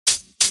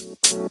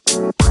What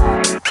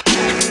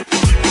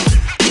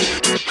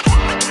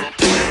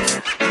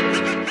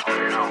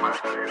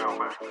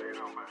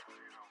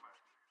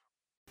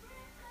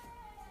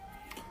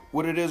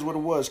it is, what it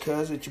was,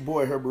 cuz. It's your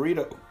boy, Her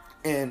Burrito.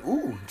 And,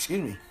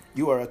 excuse me,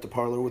 you are at the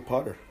Parlor with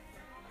Potter.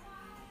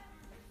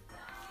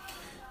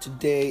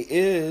 Today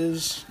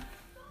is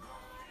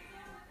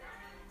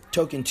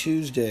Token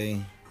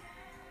Tuesday,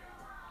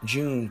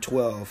 June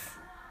 12th,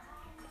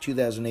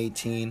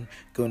 2018,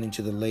 going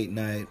into the late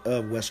night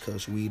of West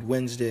Coast Weed.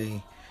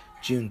 Wednesday,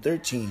 June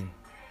 13th,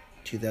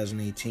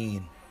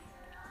 2018.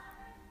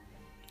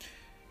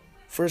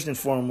 First and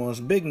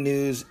foremost, big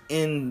news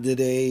in the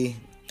day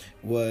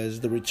was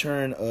the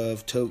return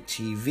of Toke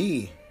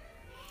TV.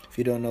 If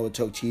you don't know what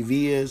Toke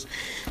TV is,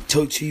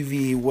 Toke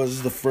TV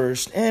was the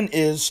first and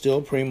is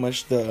still pretty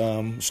much the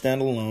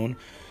standalone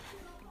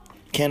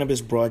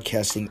cannabis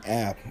broadcasting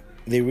app.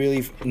 They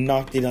really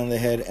knocked it on the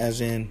head,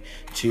 as in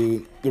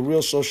to the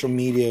real social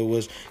media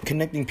was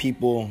connecting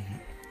people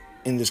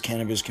in this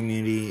cannabis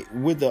community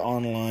with the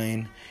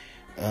online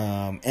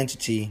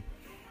entity.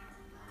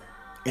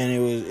 And it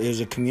was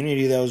a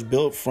community that was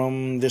built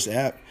from this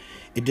app.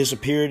 It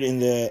disappeared in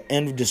the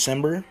end of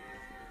December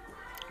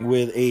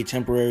with a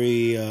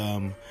temporary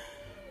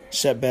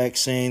setback,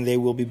 saying they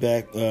will be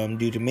back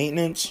due to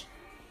maintenance.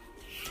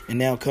 And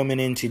now coming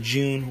into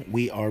June,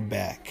 we are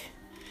back.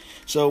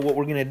 So what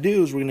we're going to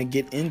do is we're going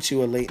to get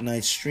into a late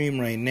night stream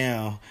right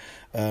now.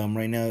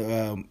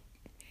 They've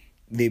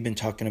been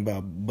talking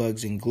about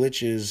bugs and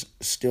glitches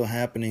still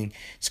happening.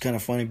 It's kind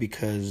of funny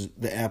because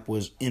the app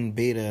was in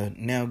beta,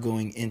 now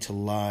going into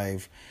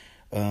live.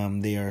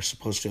 They are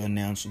supposed to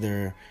announce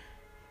their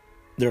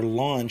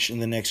launch in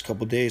the next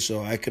couple days,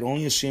 so I could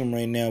only assume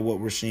right now what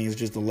we're seeing is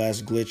just the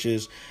last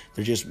glitches.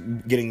 They're just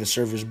getting the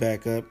servers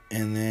back up,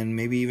 and then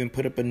maybe even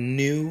put up a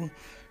new,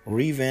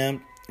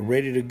 revamped,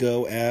 ready to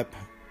go app,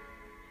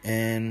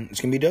 and it's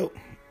gonna be dope.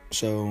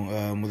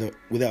 So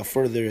without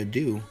further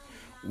ado,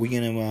 we're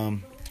gonna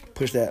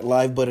push that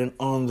live button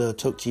on the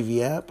Toke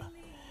TV app,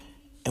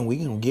 and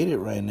we're gonna get it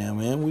right now,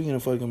 man. We're gonna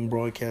fucking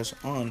broadcast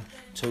on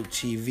Toke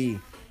TV,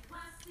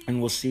 and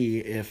we'll see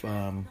if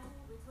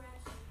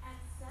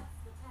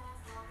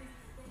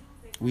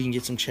we can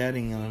get some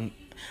chatting on.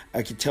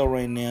 I can tell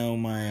right now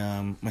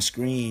my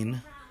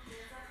screen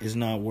is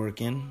not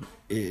working.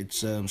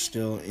 It's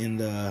still in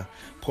the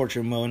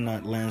portrait mode,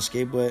 not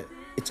landscape, but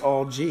it's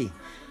all G.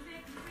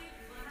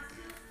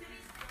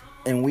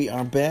 And we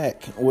are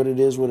back. What it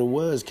is, what it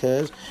was,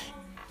 cuz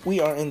we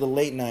are in the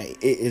late night.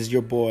 It is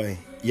your boy,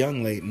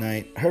 Young Late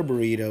Night, Her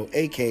Burrito,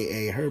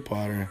 a.k.a. Her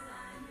Potter.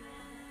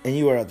 And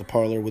you are at the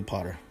Parlor with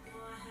Potter.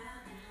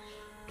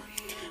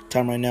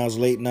 Time right now is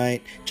late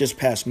night, just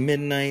past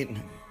midnight,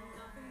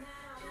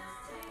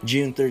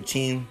 June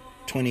 13,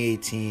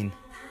 2018.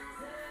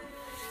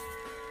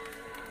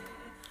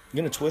 I'm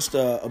going to twist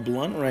a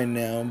blunt right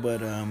now,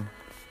 but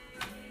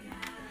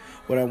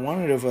what I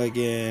wanted to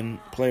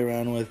fucking play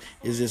around with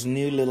is this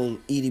new little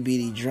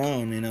itty-bitty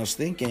drone, and I was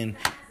thinking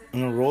I'm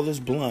going to roll this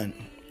blunt,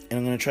 and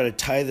I'm going to try to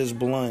tie this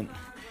blunt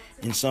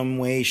in some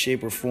way,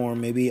 shape, or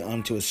form, maybe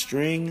onto a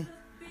string,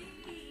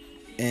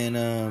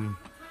 and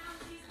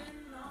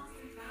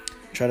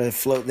try to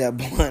float that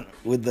blunt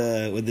with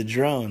the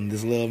drone,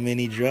 this little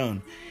mini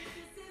drone.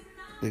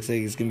 Looks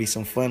like it's gonna be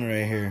some fun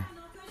right here.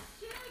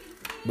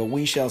 But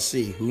we shall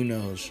see. Who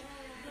knows?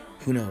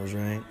 Who knows,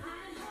 right?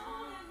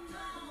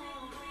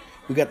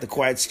 We got the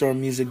Quiet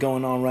Storm music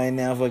going on right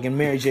now. Fucking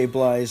Mary J.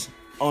 Blige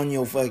on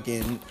your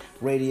fucking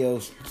radio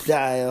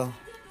dial.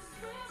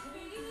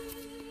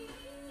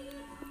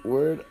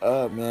 Word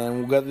up,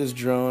 man. We got this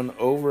drone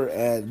over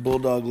at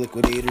Bulldog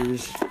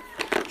Liquidators.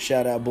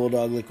 Shout out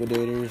Bulldog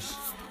Liquidators.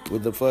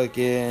 With the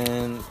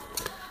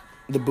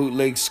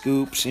bootleg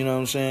scoops, you know what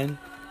I'm saying?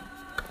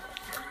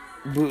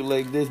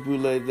 Bootleg this,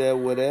 bootleg that,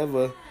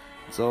 whatever.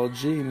 It's all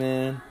G,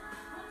 man.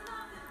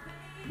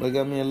 But I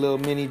got me a little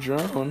mini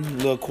drone, a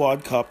little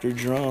quadcopter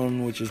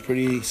drone, which is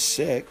pretty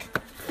sick.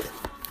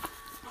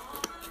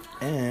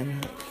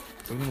 And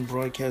we're going to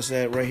broadcast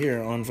that right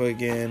here on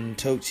fucking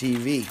Toke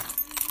TV.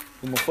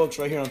 With my folks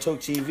right here on Toke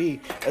TV,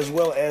 as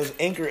well as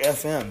Anchor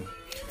FM.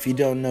 If you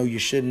don't know, you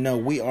should know.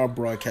 We are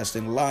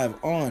broadcasting live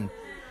on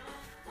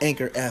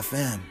Anchor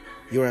FM.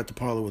 You're at the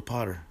Parlor with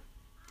Potter.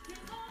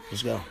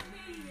 Let's go.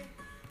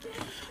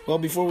 Well,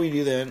 before we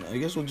do that, I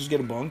guess we'll just get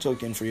a bong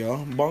toke in for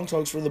y'all. Bong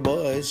tokes for the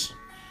boys.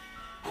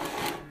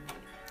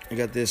 I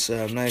got this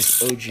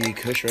nice OG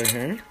Kush right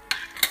here.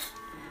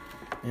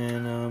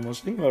 And I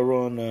was thinking about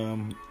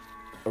rolling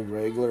a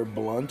regular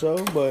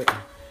Blunto, but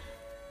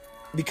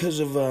because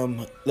of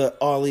the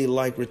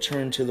Ollie-like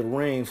return to the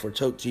ring for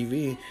Toke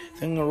TV, I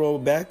think I'm going to roll a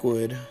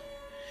backwood.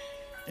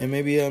 And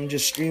maybe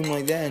just stream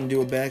like that and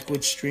do a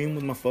backwood stream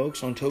with my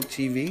folks on Toke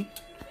TV.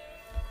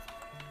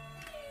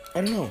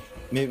 I don't know.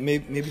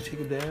 Maybe take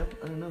a dab.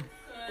 I don't know.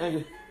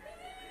 Where's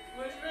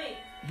Ray?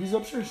 He's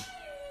upstairs.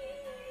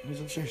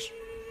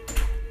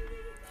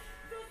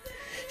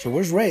 So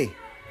where's Ray?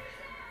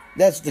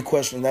 That's the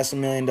question. That's the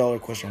 $1 million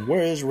question.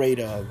 Where is Ray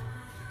Dog?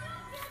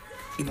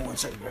 Give me 1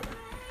 second, bro.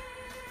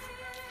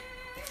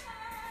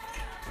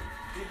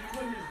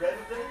 in his bed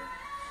today?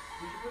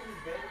 Did you put his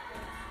bed?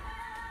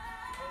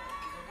 I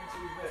can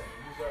see his bed.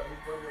 He's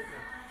probably up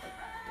there.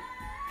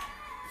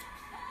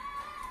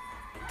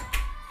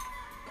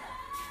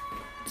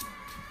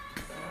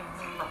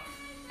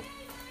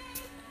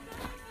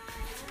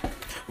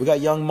 We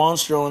got young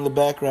Monstro in the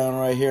background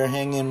right here,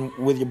 hanging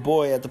with your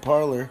boy at the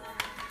parlor.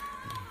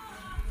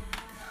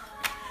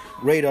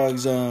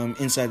 Raydog's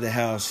inside the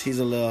house. He's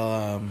a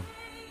little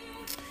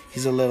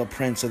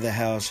prince of the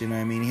house. You know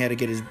what I mean? He had to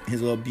get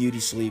his little beauty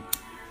sleep.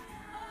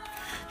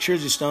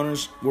 Cheers, you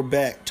stoners. We're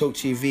back. Toke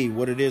TV,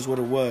 what it is, what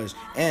it was,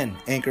 and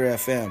Anchor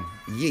FM.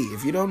 Yee.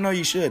 If you don't know,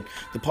 you should.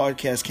 The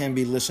podcast can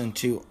be listened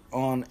to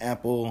on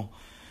Apple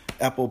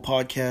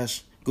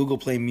Podcasts, Google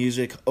Play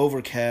Music,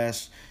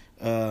 Overcast,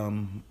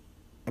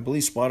 I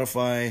believe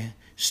Spotify,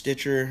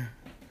 Stitcher,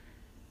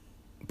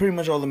 pretty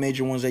much all the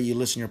major ones that you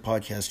listen your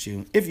podcast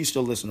to, if you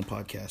still listen to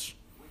podcasts.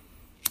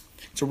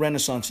 It's a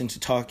renaissance into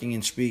talking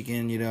and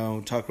speaking, you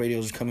know, talk radio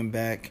is coming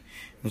back.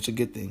 It's a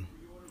good thing.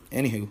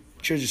 Anywho,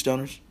 cheers, you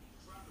stoners.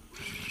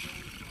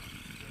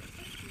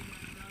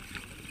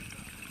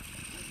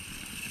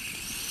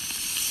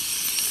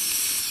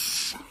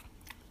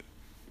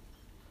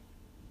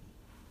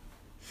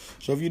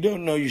 So if you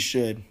don't know, you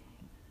should.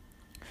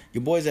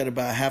 Your boy's at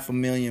about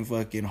 500,000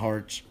 fucking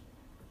hearts.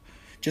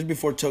 Just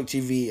before Toke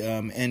TV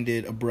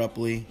ended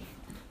abruptly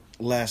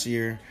last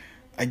year,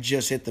 I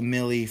just hit the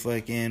milli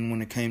fucking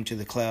when it came to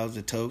the clouds,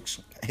 the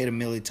tokes. I hit a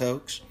milli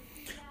tokes.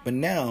 But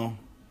now,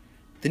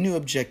 the new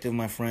objective,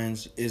 my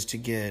friends, is to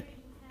get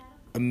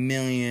 1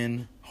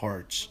 million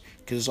hearts.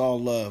 Because it's all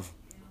love.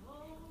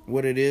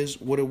 What it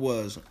is, what it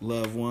was.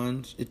 Loved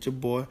ones, it's your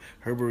boy,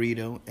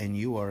 Herberito, and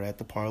you are at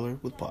the parlor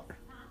with Potter.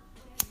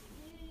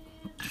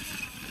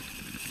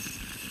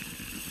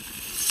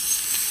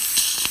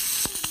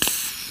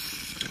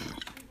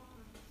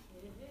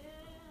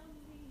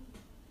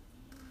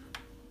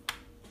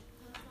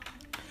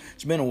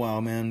 It's been a while,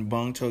 man.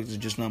 Bong tokes is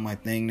just not my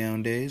thing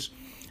nowadays.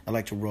 I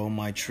like to roll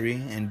my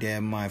tree and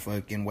dab my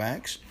fucking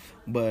wax.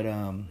 But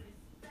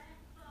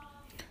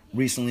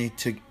recently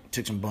took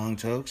some bong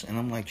tokes, and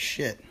I'm like,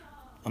 shit,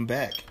 I'm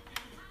back.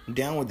 I'm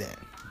down with that.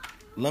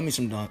 Love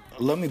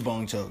me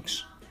bong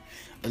tokes.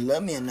 I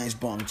love me a nice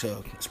bong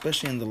toke,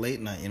 especially in the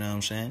late night, you know what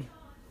I'm saying?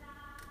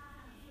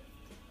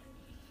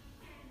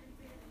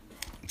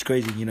 It's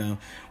crazy, you know.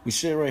 We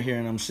sit right here,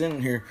 and I'm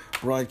sitting here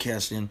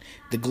broadcasting.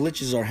 The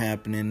glitches are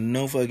happening.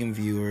 No fucking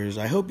viewers.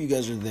 I hope you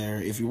guys are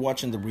there. If you're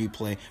watching the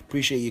replay,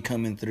 appreciate you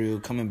coming through,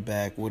 coming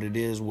back. What it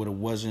is, what it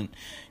wasn't.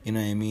 You know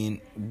what I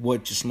mean?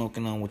 What you're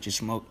smoking on, what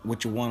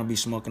you want to be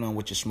smoking on,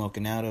 what you're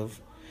smoking out of.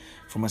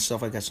 For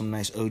myself, I got some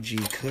nice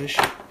OG Kush.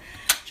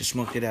 Just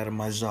smoked it out of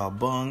my Zaw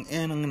Bong,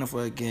 and I'm gonna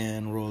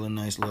fucking roll a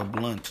nice little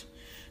blunt.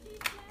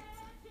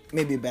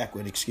 Maybe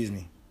backward, excuse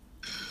me.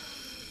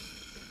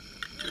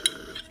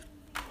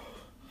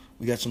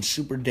 We got some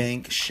Super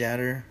Dank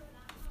Shatter.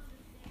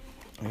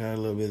 I got a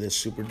little bit of this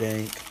Super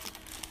Dank.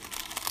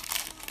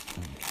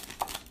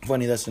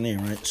 Funny, that's the name,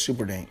 right?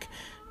 Super Dank.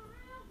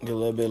 Got a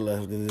little bit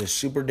left of this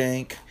Super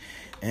Dank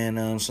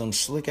and some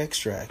Slick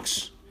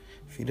Extracts.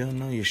 If you don't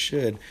know, you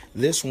should.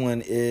 This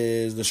one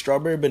is the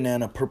Strawberry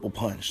Banana Purple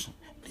Punch.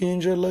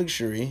 Danger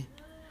Luxury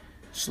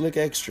Slick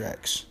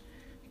Extracts.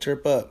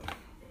 Turp up.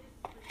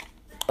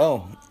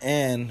 Oh,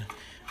 and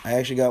I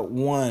actually got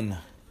one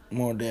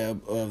more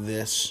dab of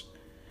this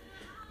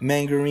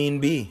Mangarine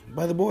B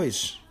by the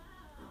boys.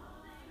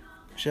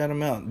 Shout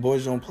them out.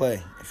 Boys don't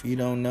play. If you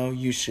don't know,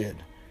 you should.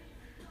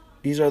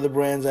 These are the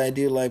brands I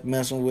do like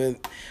messing with.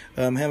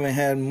 Haven't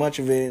had much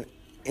of it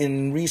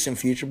in recent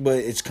future, but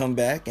it's come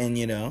back, and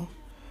you know,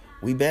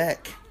 we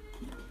back.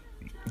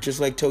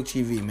 Just like Toke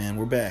TV, man.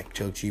 We're back,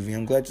 Toke TV.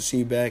 I'm glad to see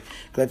you back.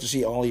 Glad to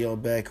see all y'all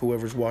back.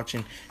 Whoever's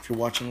watching. If you're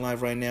watching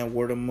live right now,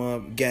 word them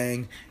up,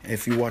 gang. And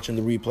if you're watching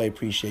the replay,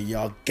 appreciate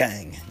y'all,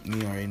 gang.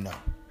 You already know.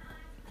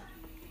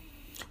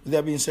 With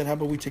that being said, how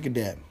about we take a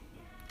dab?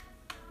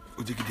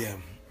 We'll take a dab.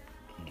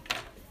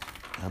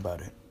 How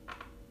about it?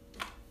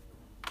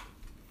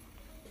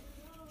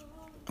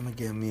 I'm going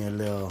to get me a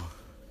little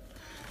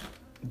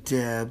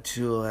dab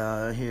tool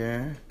out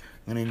here.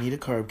 I'm going to need a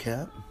carb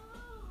cap.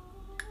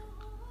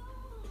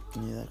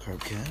 Need that carb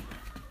cap.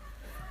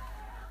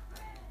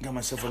 Got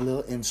myself a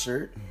little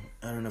insert.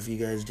 I don't know if you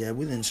guys dab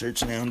with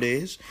inserts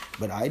nowadays,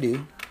 but I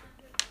do.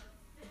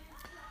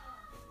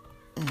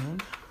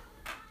 And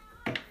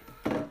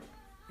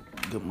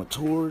got my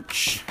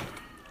torch.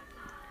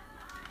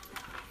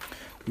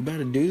 We about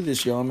to do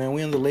this, y'all, man.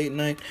 We on the late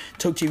night.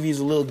 Toke TV is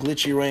a little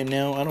glitchy right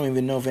now. I don't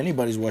even know if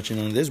anybody's watching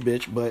on this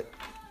bitch, but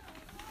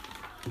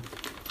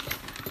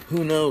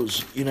who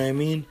knows? You know what I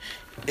mean?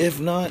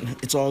 If not,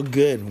 it's all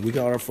good. We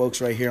got our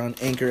folks right here on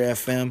Anchor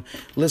FM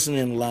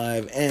listening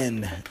live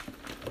and,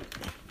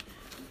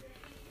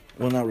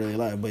 well, not really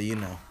live, but you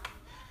know,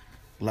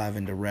 live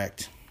and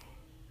direct.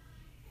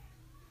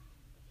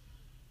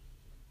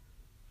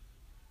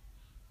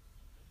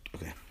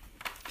 Okay,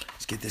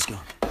 let's get this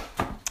going.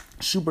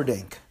 Super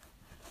Dank.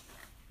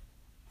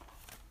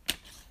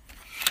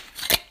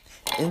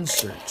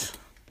 Insert.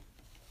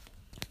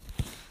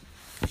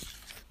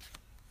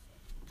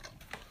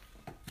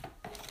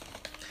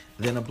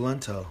 than a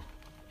blunto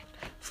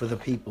for the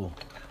people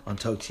on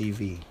Toke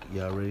TV.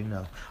 You already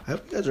know. I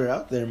hope you guys are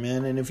out there,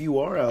 man. And if you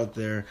are out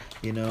there,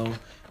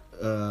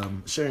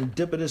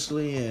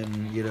 serendipitously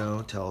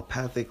and,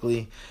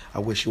 telepathically, I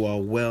wish you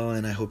all well,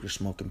 and I hope you're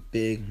smoking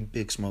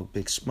big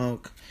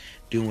smoke,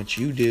 doing what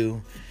you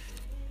do.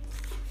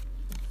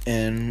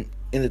 And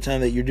in the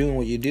time that you're doing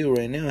what you do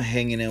right now,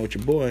 hanging out with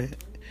your boy,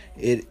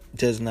 it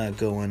does not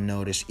go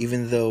unnoticed,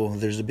 even though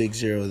there's a big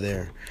zero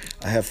there.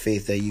 I have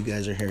faith that you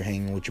guys are here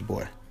hanging with your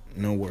boy.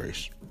 No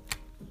worries.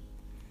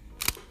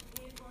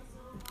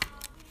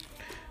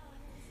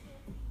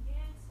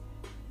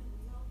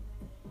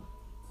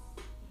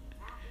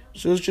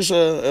 So it's just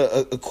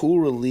a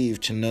cool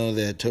relief to know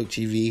that Toke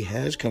TV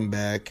has come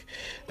back.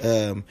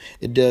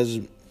 It does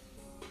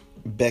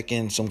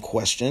beckon some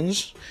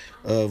questions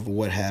of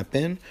what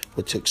happened,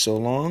 what took so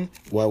long,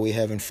 why we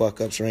having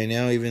fuck-ups right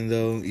now, even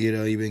though,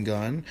 you've been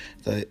gone.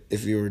 That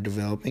if you were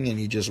developing and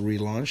you just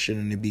relaunched,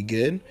 shouldn't it be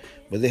good?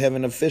 But they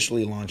haven't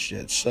officially launched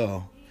yet,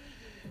 so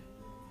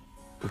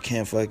we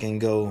can't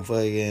go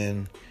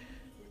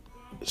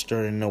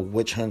starting no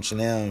witch hunts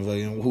now and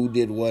who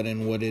did what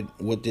and what did,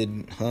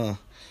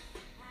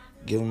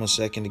 Give them a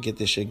second to get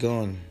this shit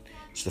going.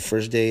 It's the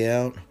first day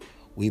out.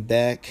 We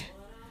back.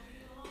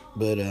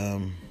 But,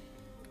 don't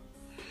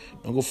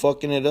go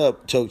fucking it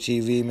up, Toke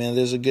TV, man.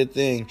 There's a good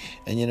thing.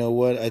 And you know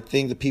what? I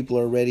think the people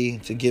are ready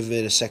to give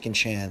it a second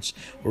chance.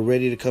 We're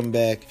ready to come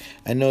back.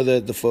 I know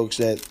that the folks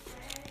that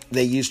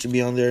they used to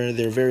be on there,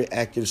 they're very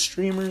active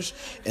streamers.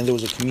 And there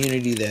was a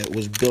community that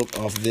was built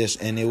off this.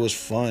 And it was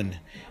fun.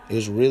 It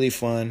was really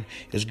fun.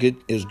 It was good.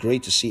 It was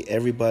great to see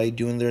everybody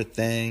doing their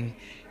thing.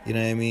 You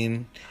know what I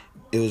mean?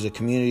 It was a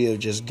community of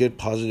just good,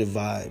 positive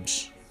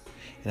vibes.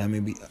 And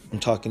I'm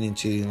talking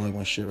into like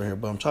my shit right here,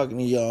 but I'm talking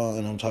to y'all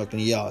and I'm talking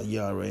to y'all.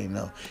 Y'all already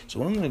know. So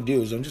what I'm going to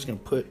do is I'm just going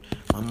to put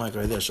my mic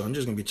right there. So I'm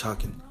just going to be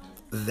talking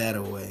that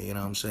away. You know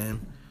what I'm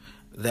saying?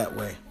 That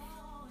way.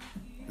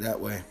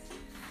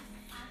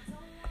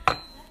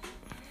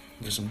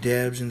 Get some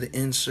dabs in the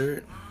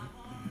insert.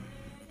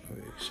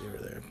 See over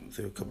there.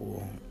 Threw a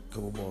couple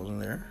balls in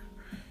there.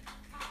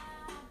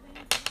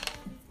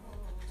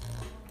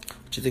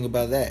 What you think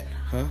about that,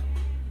 huh?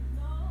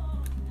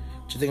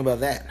 What you think about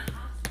that?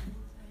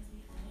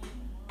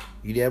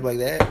 You dab like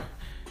that?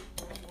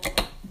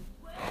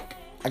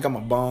 I got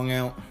my bong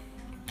out.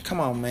 Come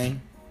on,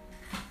 man.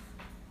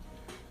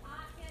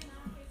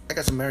 I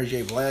got some Mary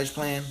J. Blige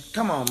playing.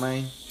 Come on,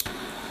 man.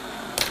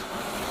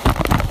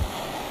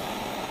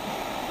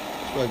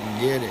 Let's fucking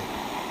get it.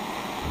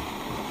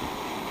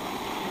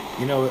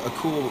 A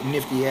cool,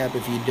 nifty app,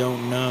 if you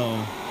don't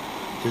know,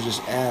 there's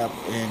this app,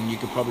 and you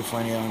could probably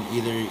find it on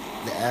either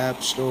the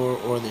App Store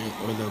or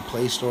the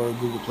Play Store,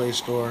 Google Play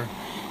Store.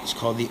 It's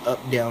called the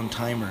Up-Down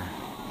Timer.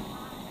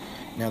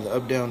 Now, the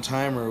Up-Down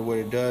Timer, what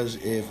it does,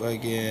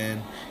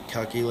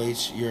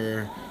 calculates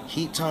your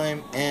heat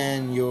time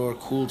and your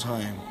cool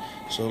time.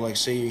 So, like,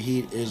 say your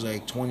heat is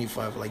like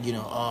 25,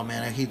 oh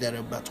man, I heat that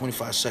at about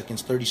 25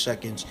 seconds, 30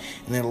 seconds,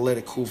 and then I'll let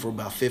it cool for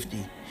about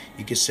 50.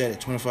 You can set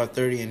it 25,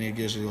 30, and it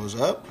just goes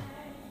up,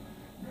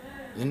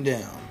 then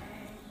down.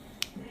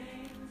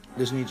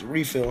 This needs a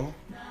refill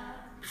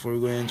before we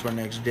go into our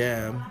next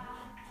dab.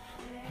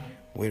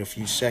 Wait a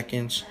few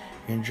seconds.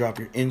 You're going to drop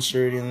your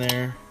insert in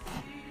there.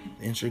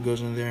 The insert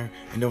goes in there.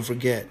 And don't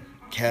forget,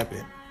 cap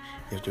it.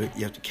 You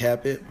have to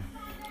cap it.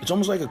 It's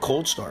almost like a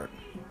cold start.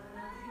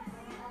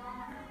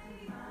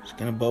 It's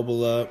going to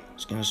bubble up.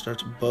 It's going to start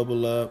to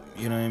bubble up.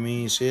 You know what I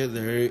mean? You see it?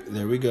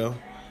 There we go.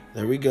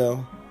 There we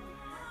go.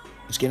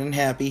 It's getting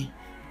happy.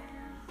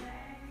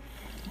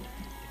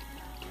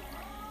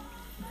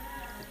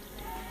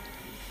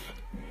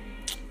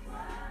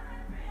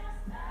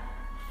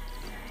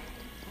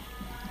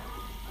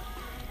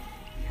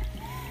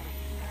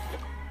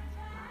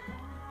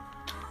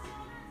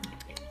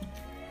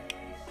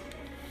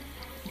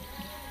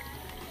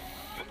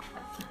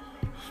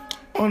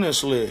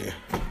 Honestly,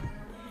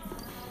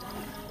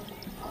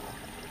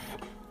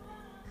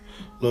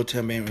 low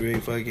temp ain't really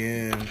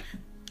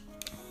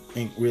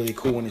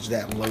cool when it's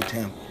that low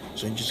temp.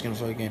 So I'm just gonna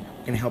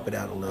help it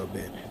out a little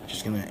bit.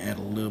 Just gonna add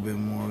a little bit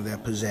more of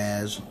that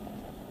pizzazz,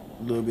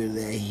 a little bit of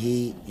that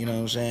heat. You know what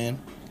I'm saying?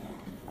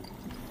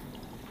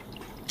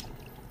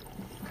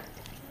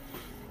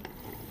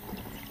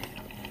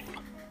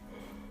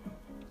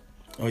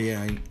 Oh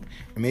yeah,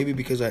 maybe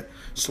because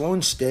slow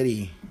and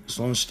steady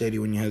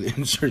when you have the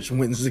inserts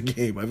wins the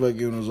game. I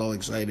fucking was all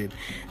excited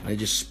and I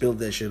just spilled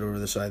that shit over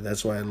the side.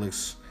 That's why it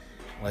looks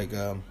like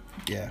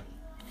yeah.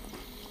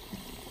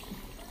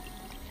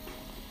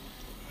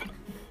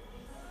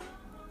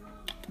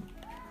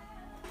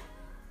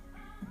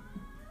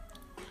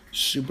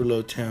 Super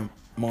low temp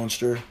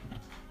monster.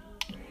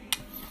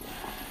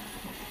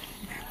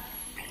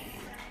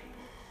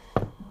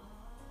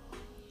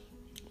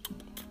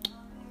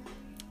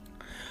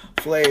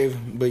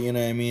 Flav, but you know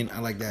what I mean?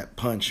 I like that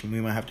punch. We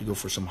might have to go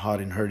for some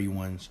hot and hearty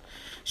ones.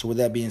 So with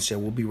that being said,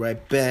 we'll be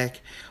right back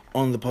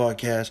on the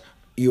podcast.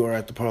 You are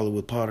at the parlor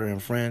with Potter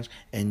and friends,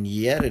 and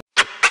yet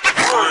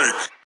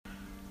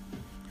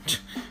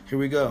here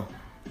we go.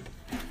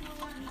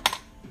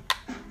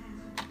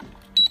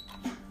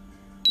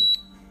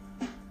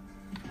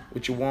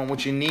 what you want,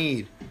 what you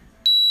need.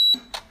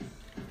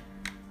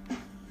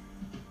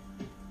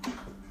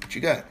 What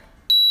you got?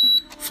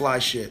 Fly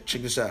shit.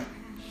 Check this out.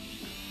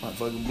 I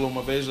fucking blew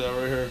my face out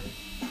right here.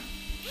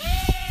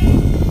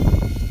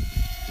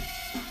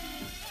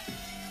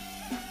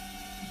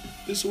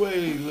 This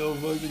way, little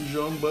fucking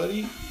drone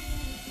buddy.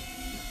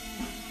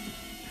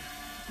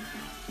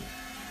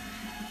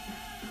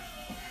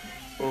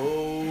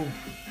 Oh,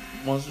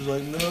 Monster's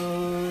like,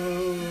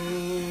 no.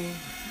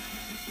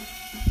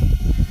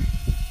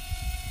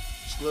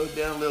 Slow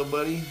down, little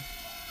buddy.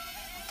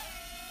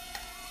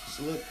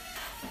 Slow.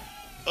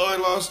 Oh, I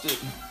lost it.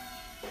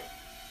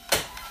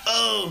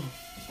 Oh.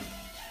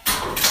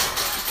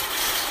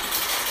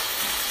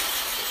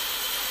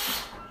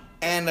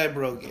 And I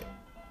broke it.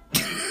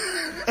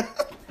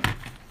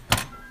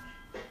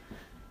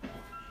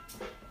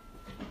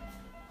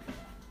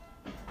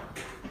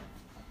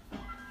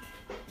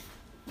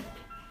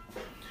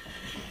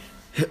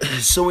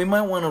 So we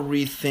might want to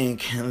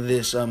rethink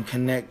this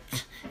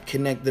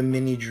connect the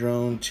mini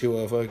drone to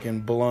a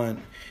fucking blunt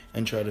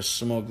and try to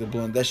smoke the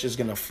blunt. That's just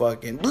gonna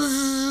fucking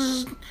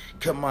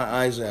cut my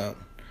eyes out.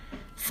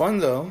 Fun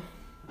though.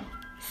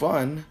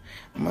 Fun.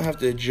 I might have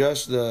to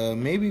adjust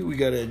maybe we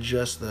gotta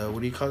adjust what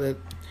do you call it?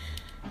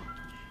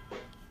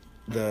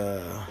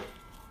 The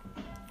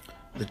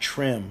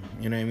trim,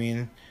 you know what I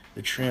mean?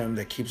 The trim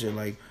that keeps it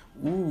like,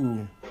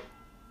 ooh,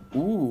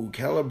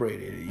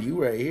 calibrated.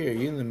 You right here,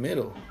 you in the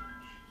middle.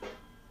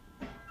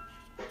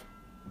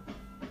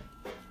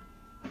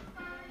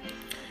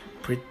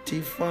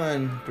 Pretty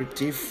fun.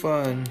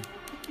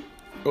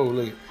 Oh,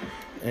 look.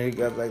 And it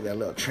got like that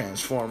little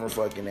transformer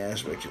fucking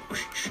aspect.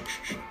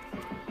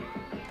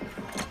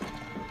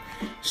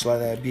 Slide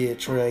that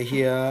bitch right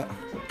here.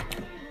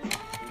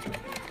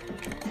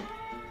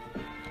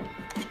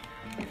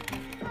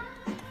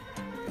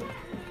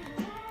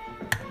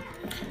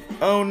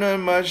 Oh,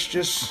 nothing much.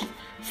 Just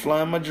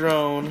flying my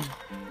drone.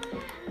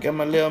 Got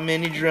my little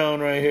mini drone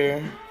right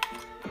here.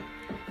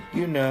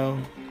 You know.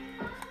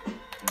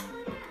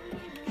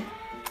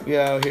 We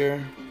out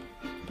here.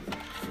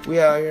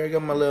 I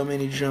got my little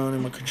mini drone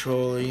and my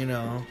controller, you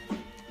know.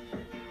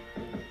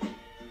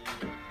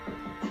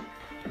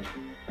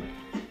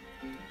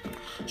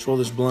 Let's roll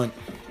this blunt.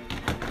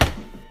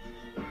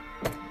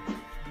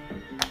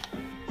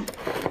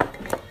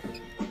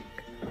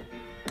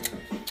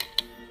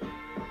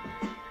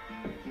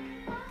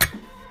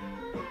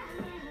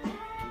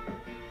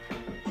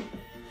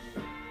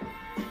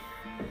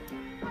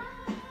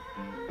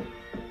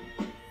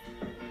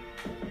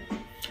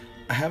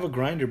 I have a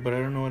grinder, but I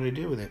don't know what I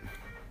did with it.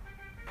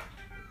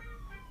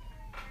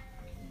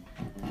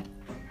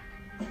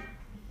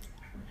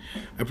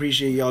 I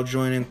appreciate y'all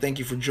joining. Thank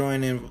you for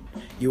joining.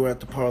 You are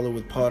at the Parlor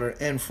with Potter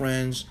and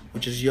Friends,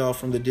 which is y'all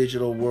from the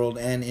digital world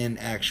and in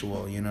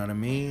actual. You know what I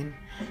mean?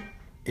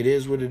 It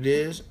is what it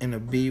is, and a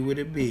be what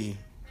it be.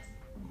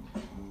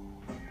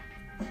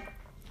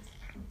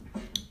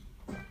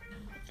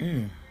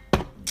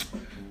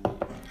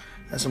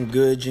 That's some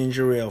good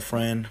ginger ale,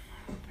 friend.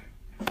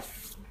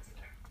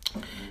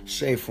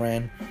 Say,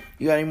 friend,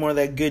 you got any more of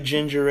that good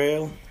ginger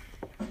ale?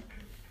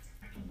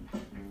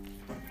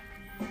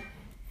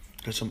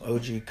 Got some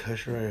OG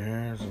Kush right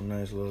here. Some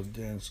nice little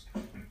dense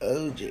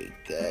OG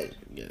Kush.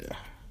 Yeah.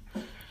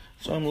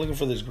 So I'm looking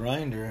for this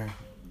grinder.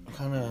 I'm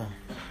kind of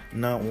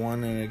not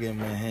wanting to get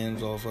my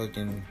hands all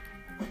fucking...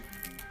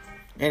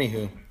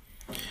 Anywho.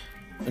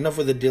 Enough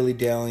with the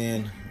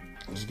dilly-dallying.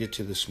 Let's get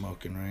to the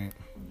smoking, right?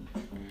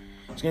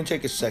 It's going to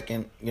take a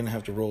second. I'm going to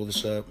have to roll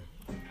this up.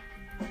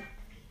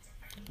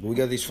 But we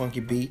got these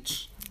funky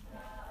beats.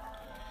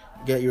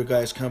 We got your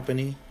guys'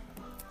 company.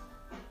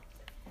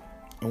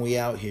 And we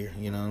out here,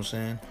 you know what I'm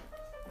saying?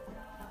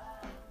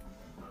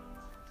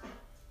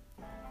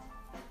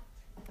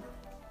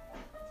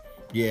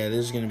 Yeah,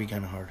 this is going to be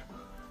kind of hard.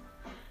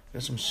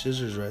 Got some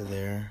scissors right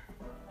there.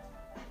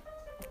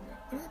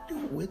 What do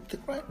I do with the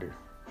grinder?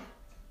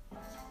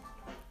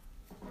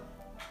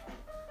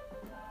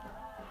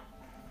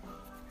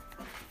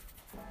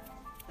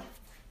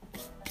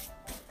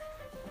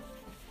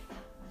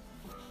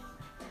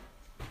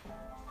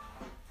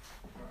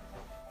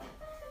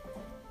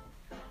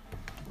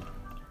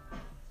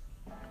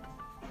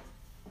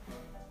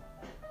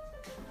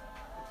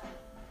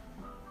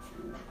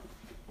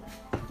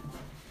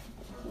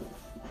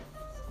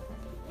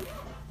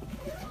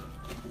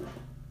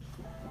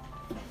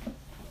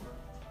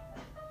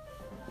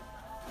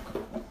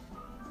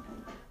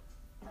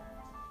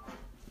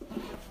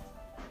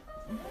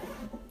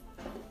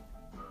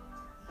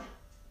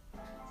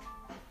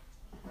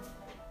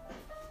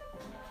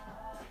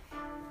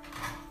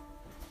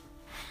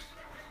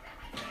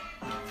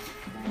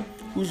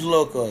 Who's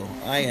loco?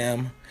 I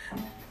am.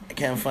 I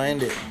can't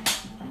find it.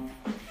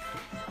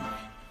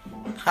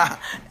 Ha!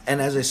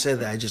 And as I said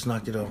that, I just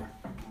knocked it over.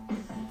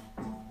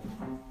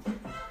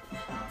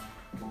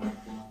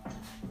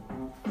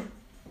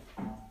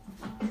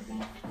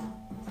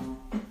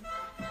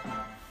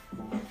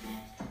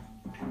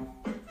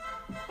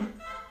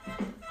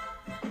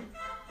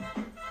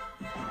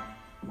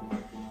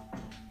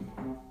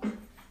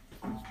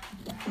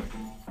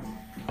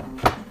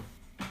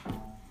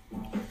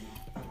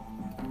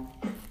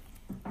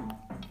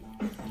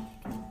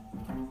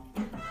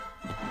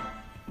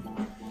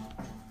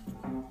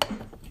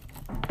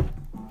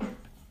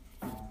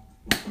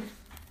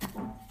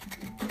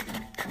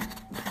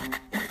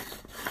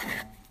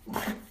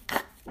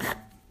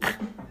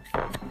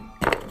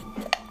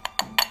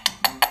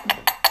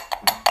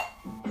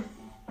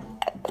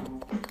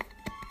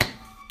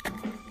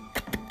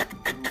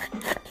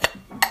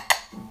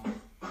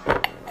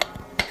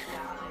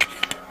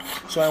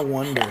 So I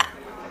wonder,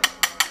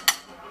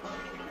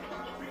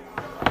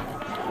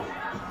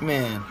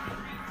 man,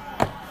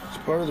 it's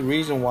part of the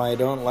reason why I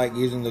don't like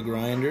using the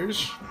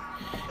grinders.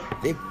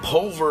 They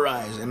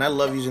pulverize, and I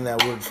love using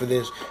that word for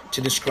this, to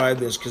describe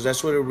this, because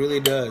that's what it really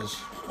does.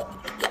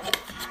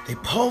 They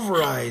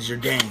pulverize your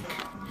dank.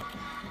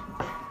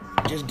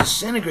 Just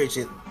disintegrates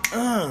it,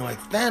 like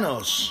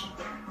Thanos.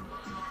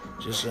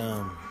 Just, it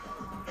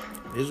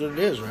is what it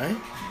is, right?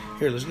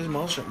 Here, let's get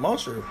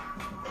Monster.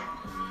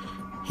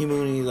 He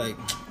Mooney, like,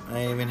 I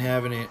ain't even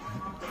having it.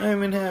 I ain't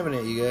even having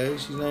it, you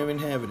guys. He's not even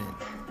having it.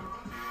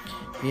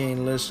 He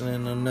ain't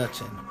listening to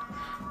nothing.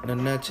 No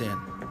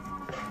nothing.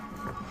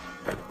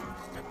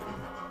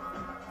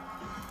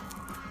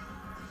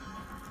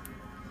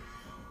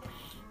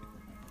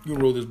 You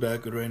roll this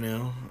backward right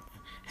now.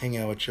 Hang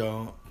out with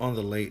y'all on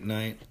the late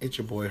night. It's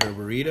your boy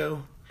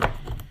Herberito.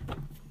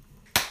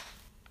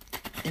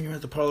 And you're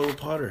at the Parlor with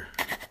Potter.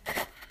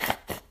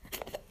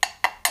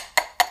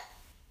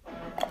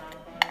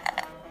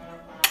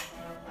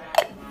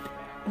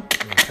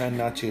 I'm trying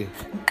not to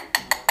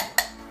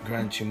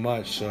grind too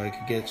much so I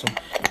could get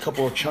a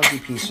couple of chunky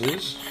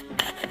pieces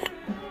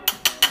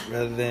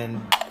rather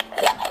than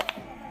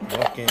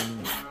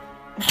walking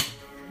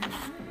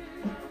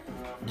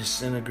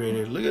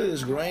disintegrated. Look at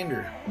this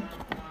grinder.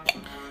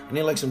 I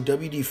need like some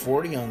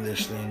WD-40 on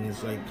this thing.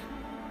 It's like,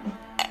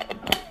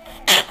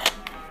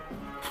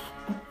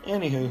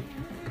 anywho,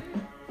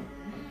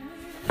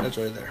 that's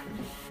right there.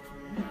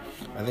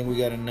 I think we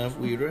got enough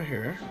weed right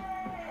here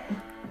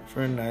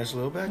for a nice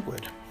little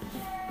backwood.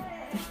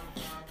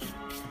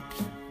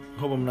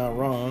 Hope I'm not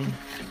wrong.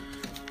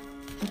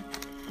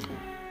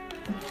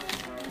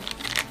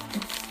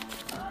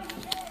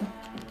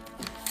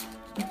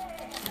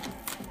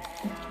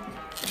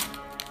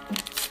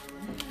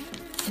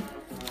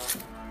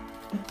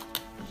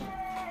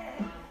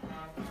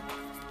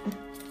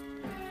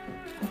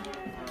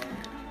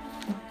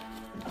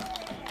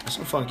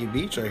 Some funky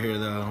beats right here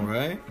though,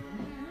 right?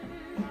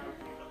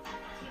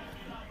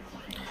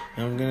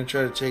 And I'm gonna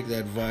try to take that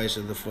advice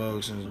of the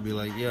folks and be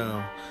like,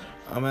 yo,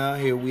 I'm out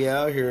here, we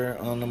out here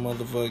on the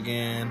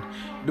motherfucking,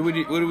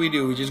 what do we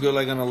do? We just go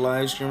like on a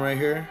live stream right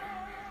here?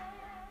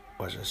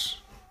 Watch this.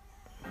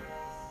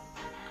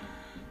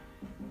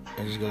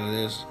 I just go like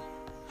this.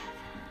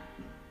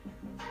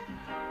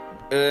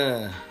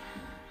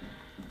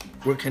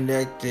 We're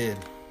connected.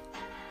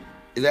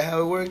 Is that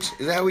how it works?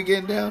 Is that how we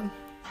get down?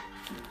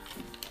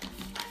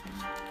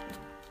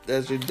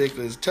 That's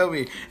ridiculous. Tell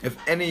me if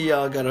any of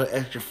y'all got an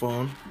extra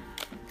phone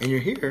and you're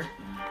here.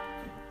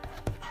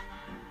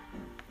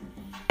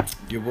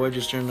 Your boy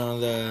just turned on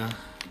the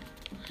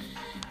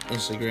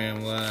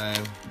Instagram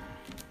Live.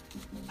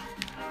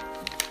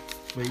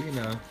 But you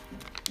know,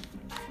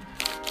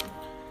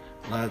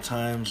 a lot of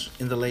times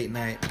in the late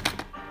night,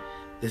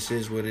 this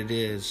is what it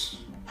is.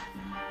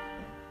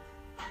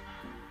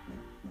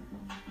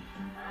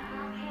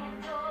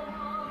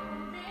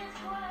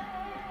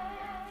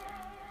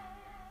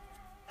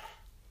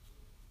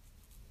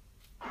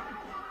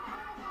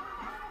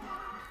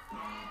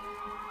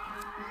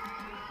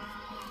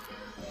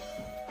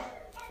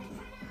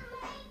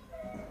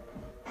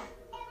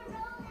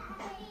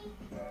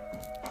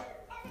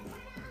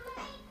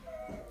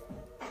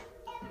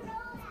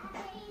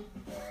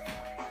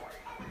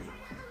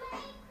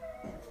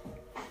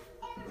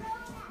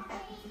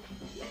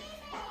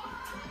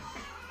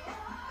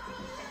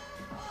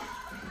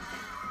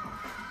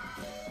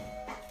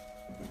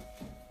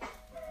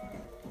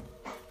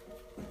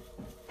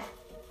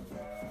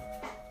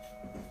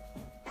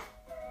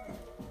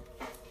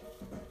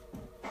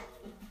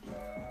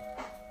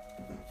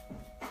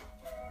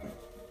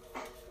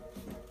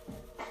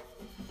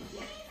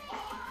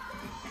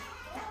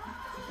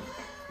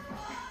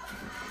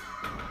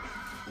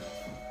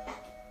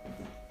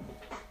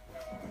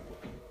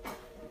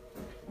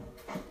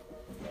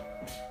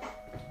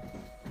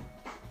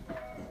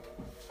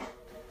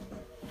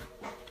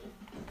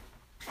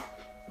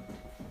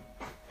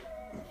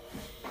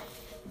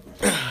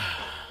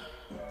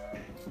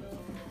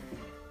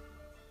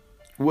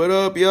 What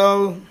up,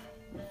 yo?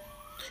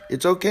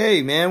 It's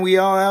okay, man. We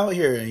all out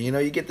here. You know,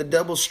 you get the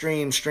double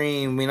stream.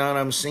 You know what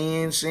I'm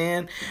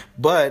saying?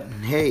 But,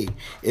 hey,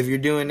 if you're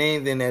doing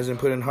anything as in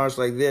putting hearts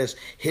like this,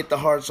 hit the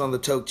hearts on the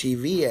Toke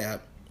TV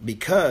app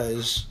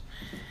because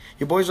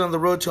your boy's on the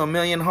road to 1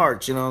 million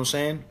hearts. You know what I'm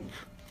saying?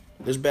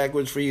 This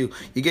backwards for you.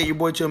 You get your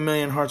boy to 1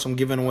 million hearts. I'm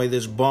giving away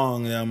this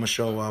bong that I'm going to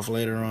show off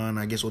later on.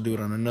 I guess we'll do it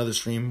on another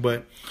stream.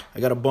 But I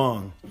got a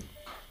bong.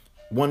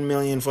 1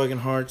 million fucking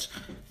hearts.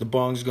 The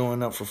bong's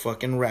going up for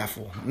fucking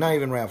raffle. Not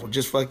even raffle.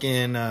 Just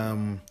fucking,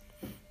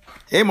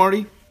 hey,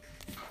 Marty.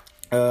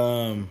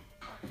 The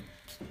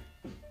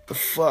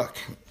fuck?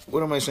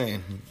 What am I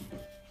saying?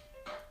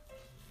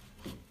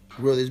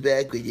 Roll this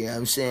back with you,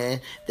 I'm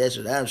saying. That's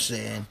what I'm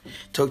saying.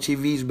 Toke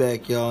TV's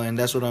back, y'all, and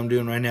that's what I'm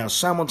doing right now.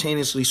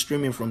 Simultaneously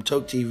streaming from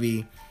Toke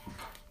TV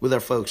with our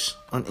folks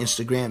on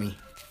Instagrammy.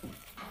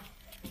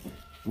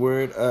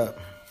 Word up.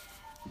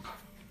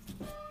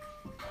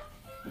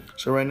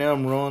 So right now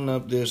I'm rolling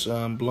up this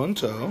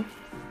Blunto.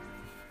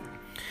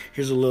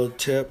 Here's a little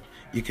tip.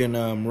 You can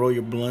roll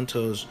your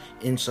bluntos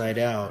inside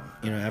out,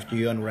 after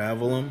you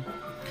unravel them.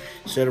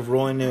 Instead of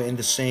rolling it in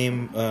the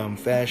same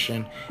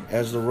fashion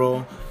as the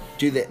roll,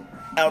 do the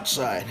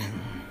outside.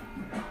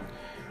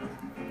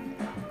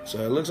 So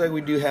it looks like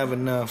we do have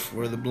enough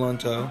for the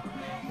blunto.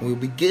 We'll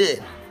be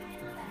good.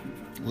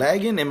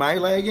 Lagging? Am I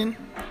lagging?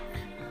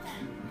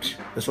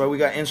 That's why we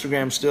got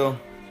Instagram still.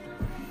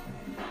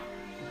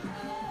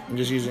 I'm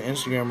just using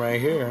Instagram right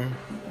here.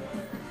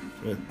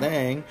 The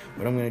thing.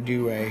 What I'm going to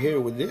do right here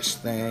with this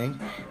thing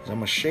is I'm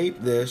going to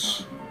shape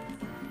this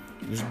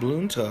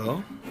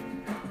blunto.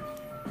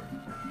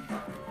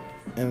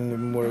 And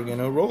then we're going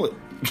to roll it.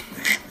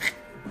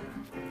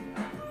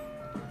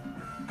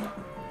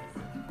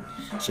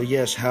 So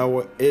yes,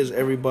 how is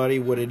everybody?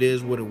 What it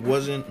is, what it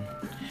wasn't,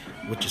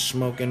 what you're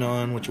smoking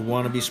on, what you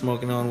want to be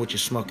smoking on, what you're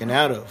smoking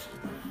out of.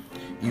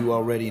 You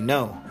already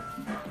know.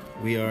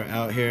 We are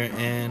out here,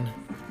 and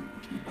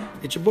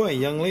it's your boy,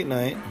 Young Late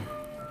Night.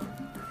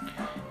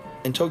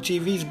 And Toke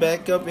TV's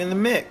back up in the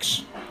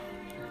mix.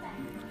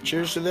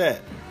 Cheers to that.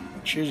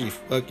 Cheers, you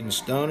fucking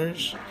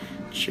stoners.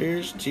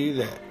 Cheers to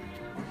that.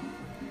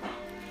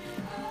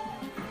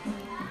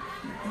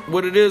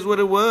 What it is, what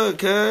it was,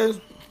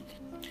 cuz.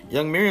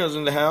 Young Muriel's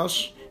in the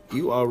house.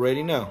 You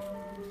already know.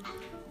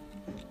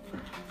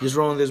 Just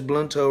rolling this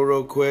blunto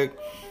real quick.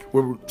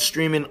 We're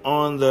streaming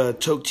on the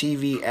Toke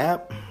TV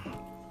app.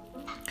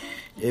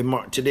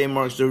 Today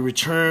marks the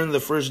return, the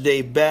first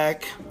day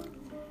back.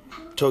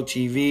 Toke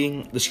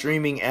TV, the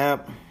streaming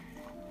app.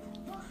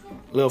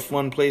 Little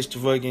fun place to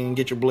fucking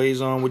get your blaze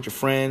on with your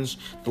friends,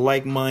 the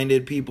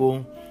like-minded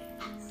people.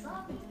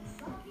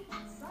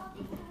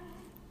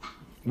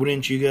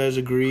 Wouldn't you guys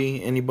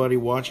agree? Anybody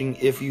watching?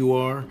 If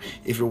you're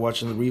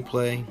watching the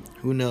replay,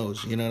 who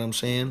knows? You know what I'm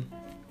saying?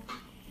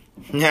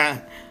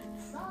 Yeah.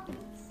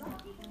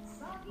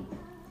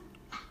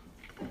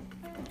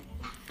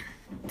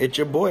 It's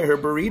your boy, her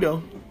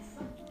burrito.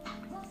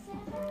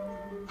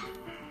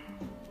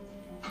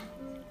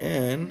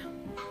 And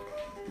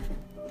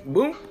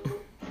boom.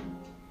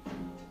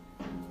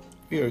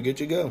 We are good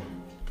to go.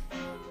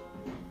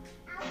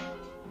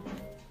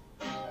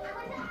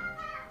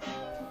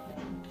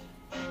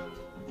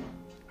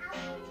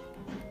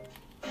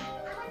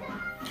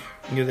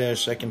 Give that a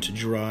second to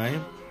dry.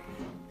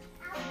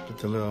 Put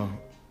the little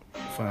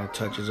final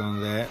touches on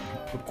that.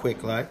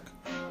 Quick like.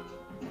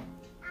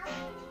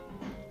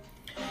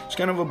 It's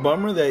kind of a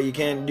bummer that you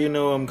can't do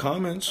no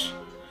comments.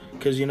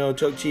 Because,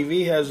 Toke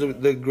TV has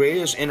the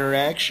greatest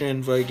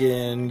interaction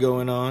fucking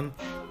going on.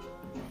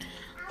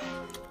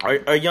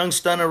 Our young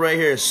stunner right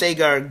here,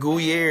 Sagar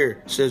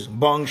Guyer, says,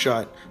 bong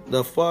shot.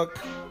 The fuck?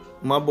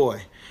 My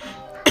boy.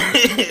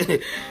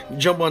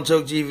 Jump on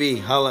Toke TV.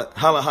 Holla,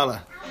 holla,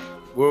 holla.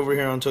 We're over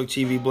here on Toke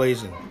TV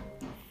blazing.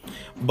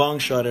 Bong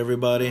shot,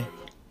 everybody.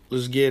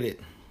 Let's get it.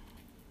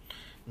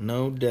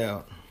 No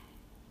doubt.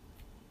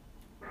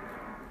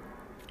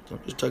 So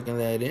I'm just tucking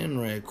that in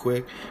right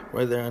quick.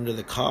 Right there under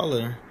the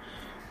collar.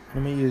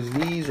 I'm going to use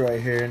these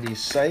right here. These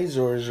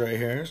sizors right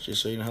here.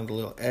 Just so you don't have the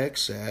little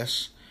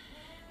excess.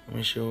 Let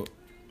me show.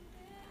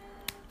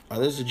 Oh,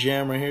 there's a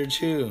jam right here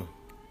too.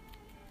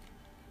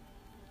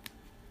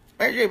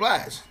 AJ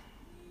Blas.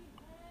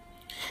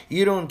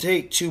 You don't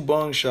take 2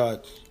 bong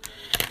shots.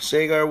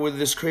 Sagar, with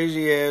this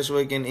crazy ass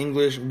fucking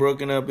English,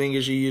 broken up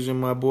English you're using,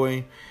 my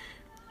boy.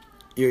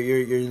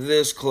 You're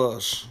this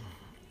close.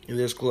 You're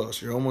this close.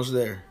 You're almost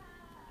there.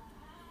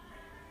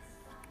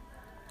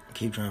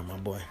 Keep trying, my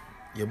boy.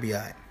 You'll be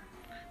alright.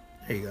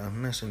 There you go.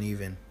 Nice and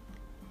even.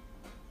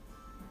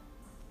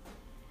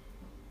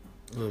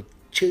 A little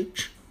chooch.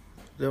 Is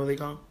that what they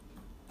call them?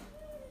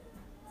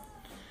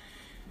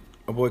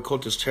 Our boy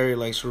Cultus Terry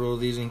likes to roll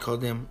these and call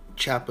them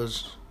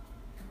chappas.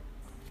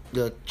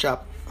 The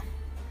chop.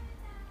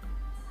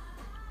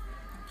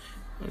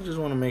 I just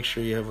want to make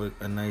sure you have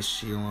a nice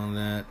seal on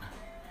that.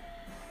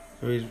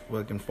 Always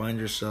can find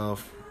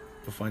yourself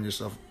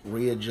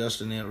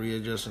readjusting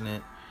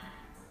it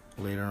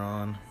later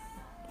on.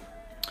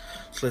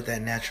 Let's let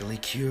that naturally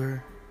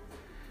cure.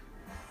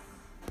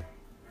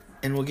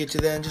 And we'll get to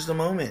that in just a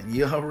moment.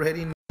 You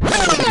already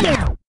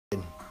know.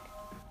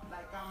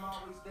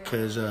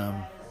 Because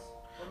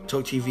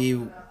Toke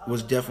TV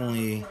was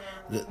definitely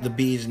the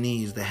bee's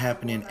knees, the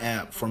happening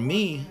app. For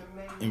me,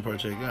 in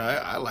particular,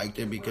 I liked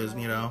it because,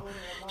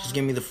 just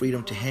give me the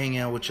freedom to hang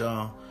out with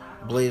y'all,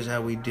 blaze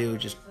how we do,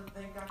 just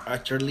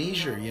at your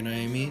leisure, you know what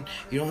I mean?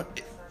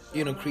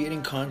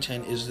 Creating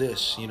content is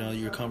this,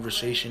 your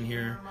conversation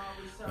here,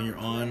 when you're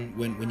on,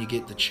 when you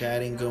get the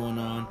chatting going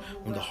on,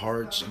 when the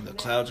hearts and the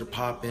clouds are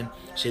popping,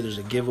 say there's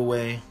a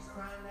giveaway.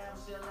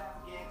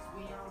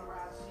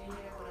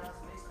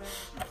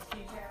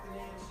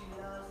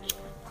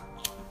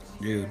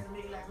 Dude.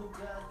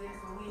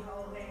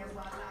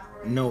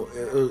 No,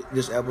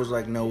 this app was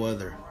like no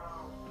other.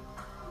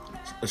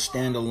 A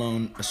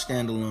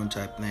standalone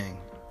type thing.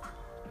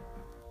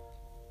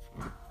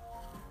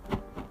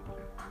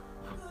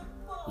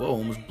 Whoa,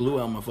 almost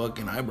blew out my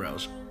fucking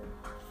eyebrows.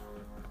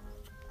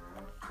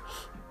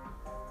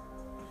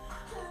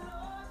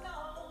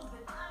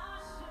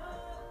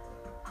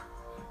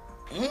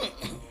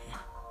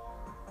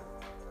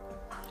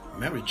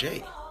 Mary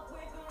J.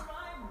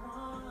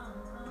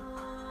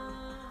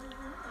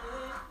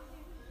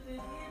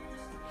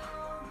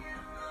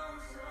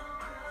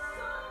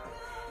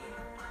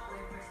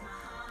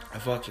 I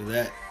fucked with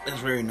that. That's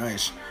very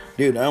nice.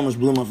 Dude, I almost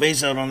blew my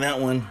face out on that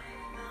one.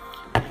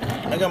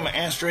 I got my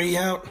ashtray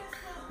out.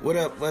 What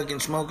up, fucking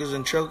smokers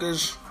and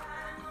chokers?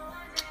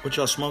 What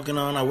y'all smoking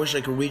on? I wish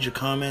I could read your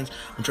comments.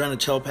 I'm trying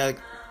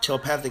to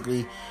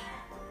telepathically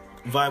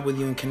vibe with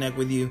you and connect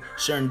with you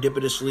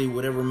serendipitously,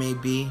 whatever it may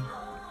be.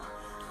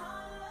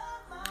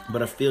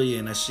 But I feel you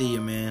and I see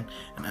you, man.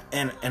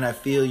 And I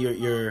feel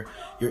your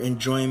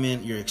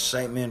enjoyment, your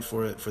excitement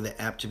for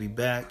the app to be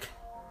back.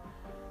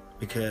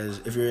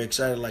 Because if you're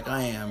excited like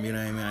I am, you know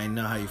what I mean, I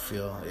know how you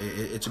feel.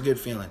 It's a good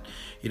feeling.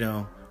 You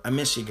know, I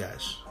miss you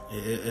guys.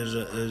 It was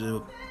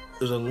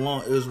a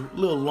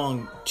little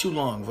long, too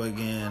long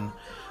again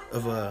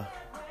of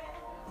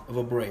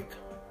a break.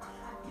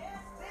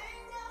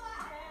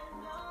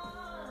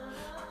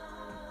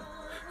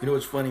 You know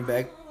what's funny?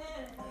 Back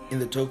in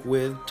the Toke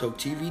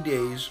TV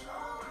days,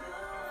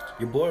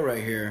 your boy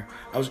right here,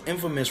 I was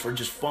infamous for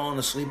just falling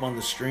asleep on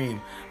the stream.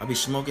 I'd be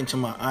smoking till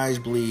my eyes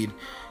bleed,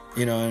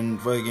 you know,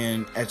 and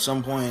fucking at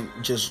some point,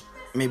 just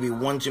maybe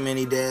one too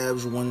many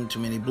dabs, one too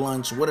many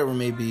blunts, whatever it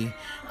may be,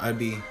 I'd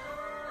be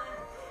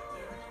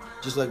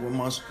just like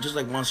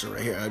Monster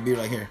right here. I'd be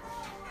like here.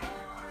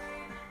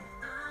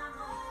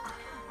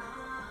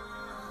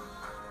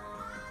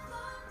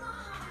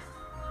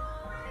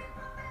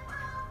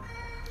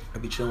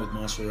 I'd be chilling with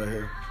Monster right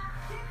here.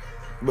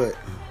 But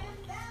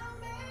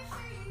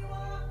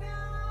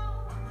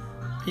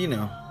you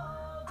know,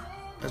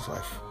 that's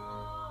life.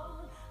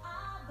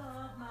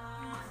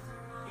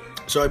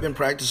 So I've been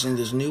practicing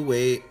this new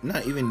way,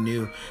 not even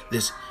new,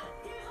 this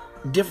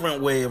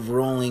different way of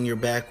rolling your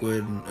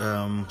backwood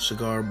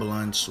cigar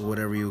blunts,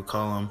 whatever you would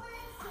call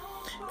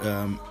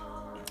them.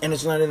 And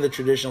it's not in the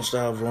traditional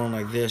style of rolling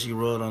like this. You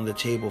roll it on the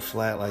table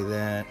flat like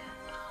that.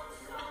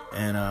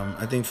 And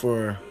I think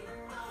for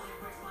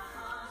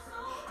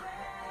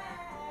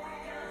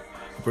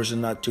a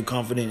person not too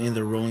confident in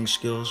their rolling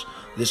skills,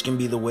 this can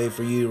be the way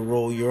for you to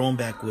roll your own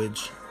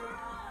backwoods.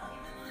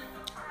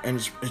 And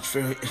it's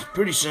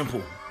pretty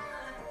simple.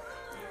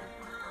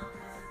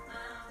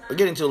 I'll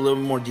get into a little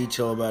more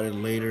detail about it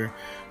later.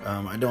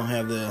 I don't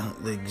have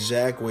the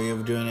exact way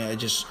of doing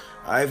it.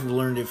 I've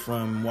learned it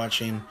from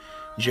watching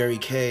Jerry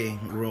K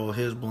roll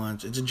his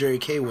blunts. It's a Jerry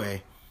K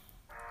way.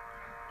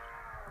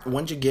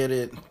 Once you get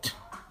it,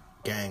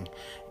 gang,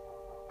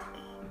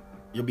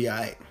 you'll be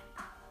alright.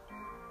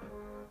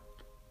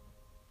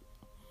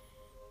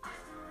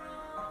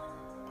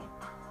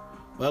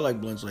 But I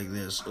like blunts like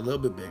this, a little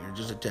bit bigger,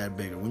 just a tad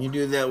bigger. When you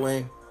do it that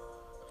way,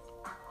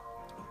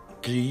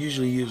 because you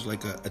usually use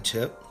like a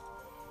tip.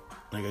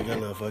 Like I got a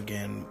little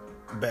fucking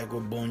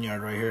backwood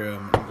boneyard right here.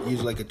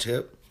 Use like a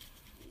tip.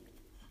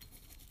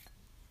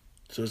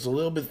 So it's a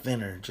little bit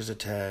thinner, just a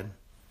tad.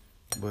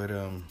 But,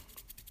 ooh.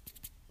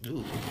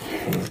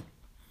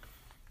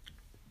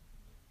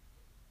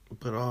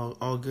 But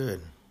all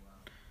good.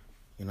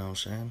 You know what I'm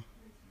saying?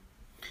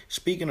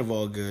 Speaking of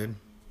all good,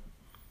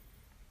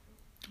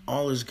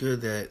 all is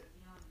good that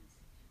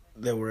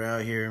we're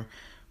out here.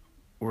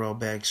 We're all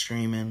back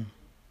streaming.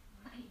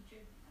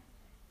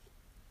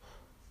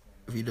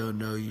 If you don't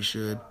know, you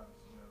should.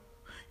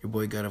 Your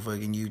boy got a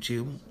fucking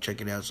YouTube.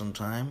 Check it out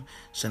sometime.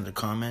 Send a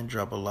comment,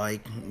 drop a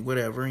like,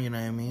 whatever, you know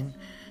what I mean?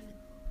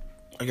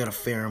 I got a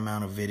fair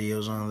amount of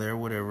videos on there,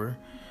 whatever.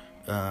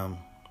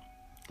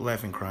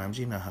 Laughing Crimes,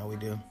 you know how we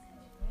do.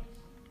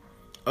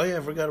 Oh yeah, I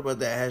forgot about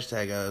that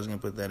hashtag. I was going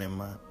to put that in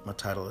my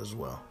title as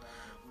well.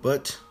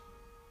 But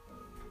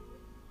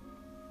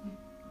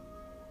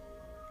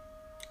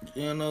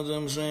you know what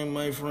I'm saying,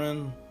 my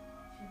friend?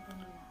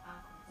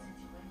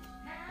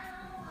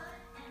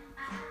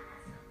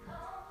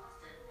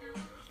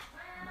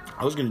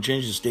 I was going to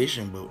change the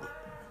station, but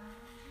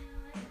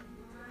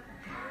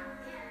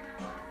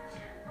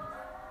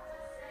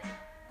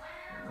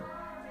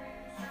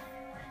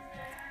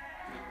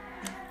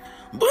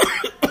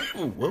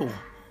whoa.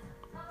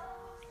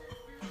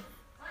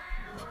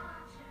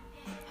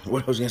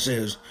 What I was going to say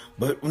is,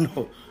 but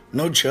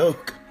no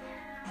joke.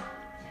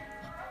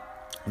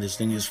 This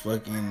thing is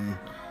fucking,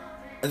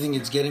 I think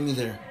it's getting me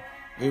there.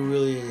 It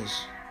really is.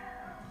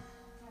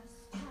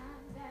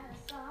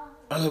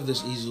 I love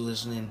this easy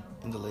listening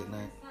in the late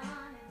night.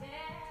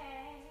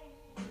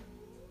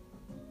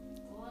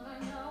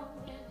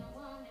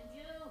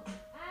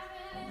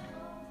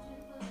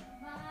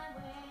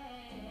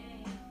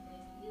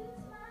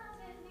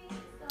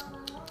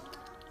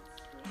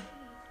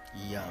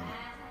 Yum.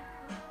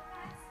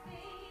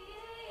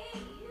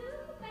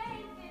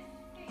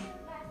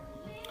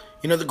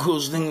 You know, the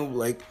coolest thing,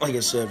 like I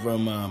said,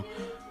 from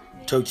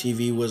Toke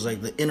TV was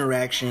like the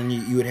interaction.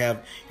 You would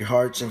have your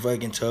hearts and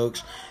fucking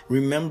tokes.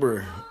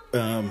 Remember,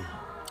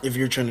 if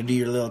you're trying to do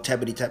your little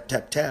tappity tap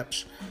tap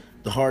taps,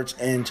 the hearts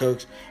and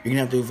tokes, you're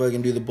gonna have to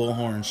fucking do the bull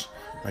horns,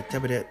 like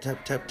tappity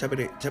tap tap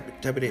tappity tappity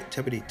tappity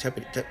tappity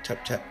tappity tap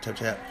tap tap tap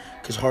tap,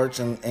 because hearts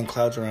and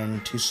clouds are on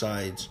two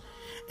sides.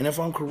 And if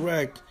I'm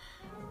correct,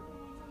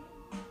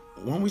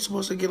 weren't we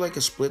supposed to get like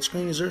a split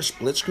screen? Is there a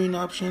split screen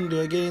option?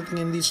 Do I get anything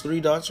in these 3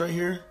 dots right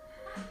here?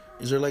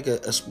 Is there like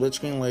a split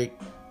screen, like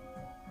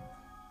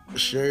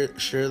share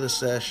the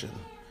session?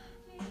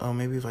 Oh,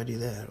 maybe if I do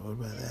that. What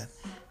about that?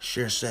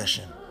 Share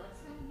session.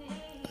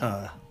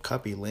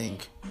 Copy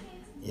link.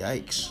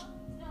 Yikes.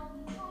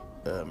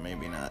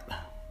 Maybe not.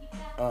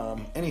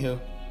 Anywho.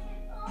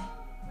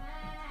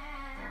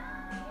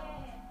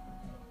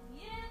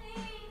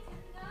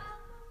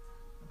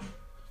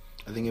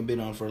 I think I've been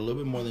on for a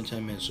little bit more than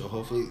 10 minutes, so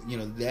hopefully,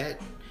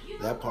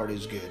 that part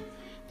is good.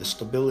 The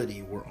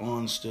stability, we're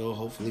on still.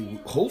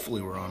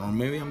 Hopefully we're on. Or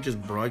maybe I'm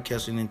just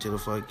broadcasting into the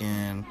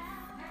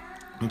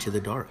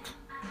dark.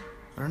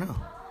 I don't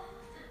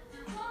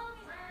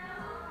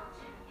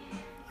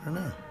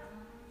know.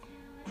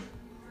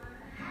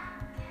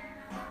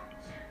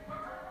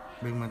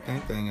 Bring my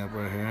thing up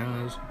right here. I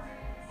don't know.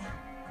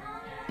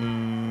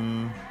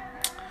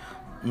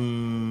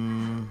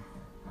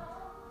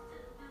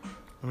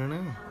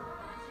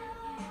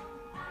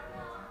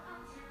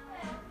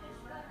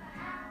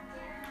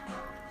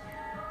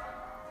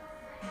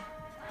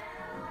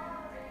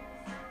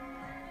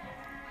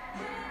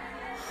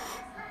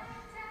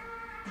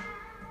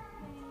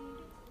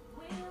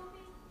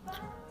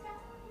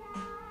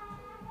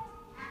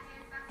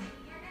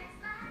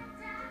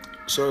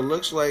 So it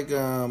looks like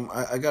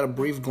I got a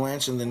brief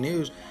glance in the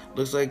news.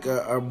 Looks like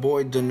our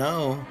boy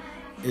Dano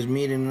is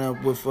meeting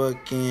up with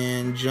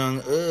fucking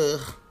Jung.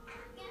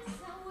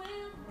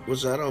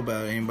 What's that all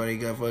about? Anybody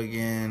got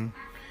fucking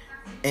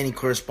any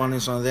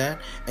correspondence on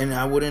that? And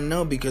I wouldn't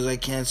know because I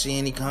can't see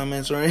any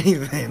comments or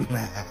anything.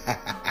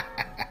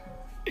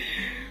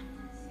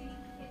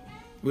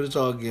 But it's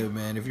all good,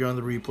 man. If you're on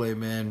the replay,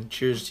 man,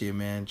 cheers to you,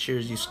 man.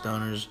 Cheers, you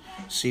stunners.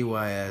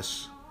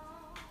 CYS.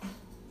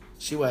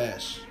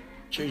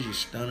 Cheers, you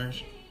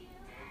stunners.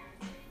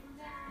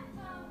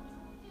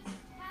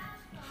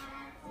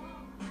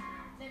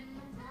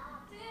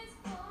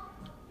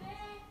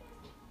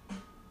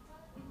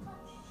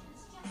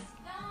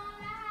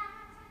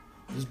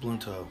 This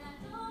Blunto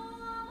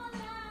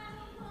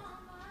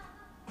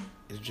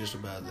is just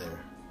about there.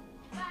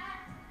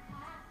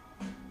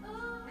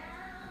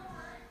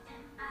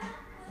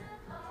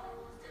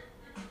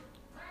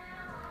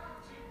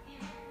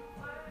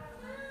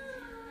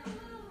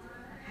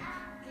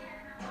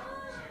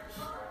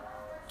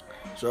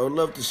 So I would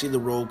love to see the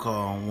roll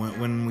call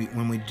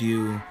when we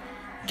do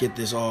get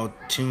this all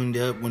tuned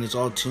up. When it's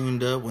all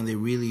tuned up, when they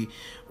really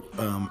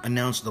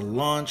announce the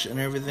launch and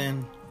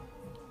everything.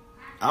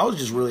 I was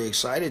just really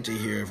excited to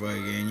hear if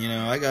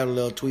I got a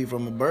little tweet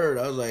from a bird.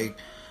 I was like,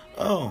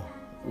 oh,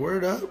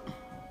 word up.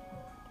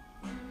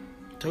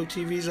 Toke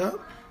TV's up.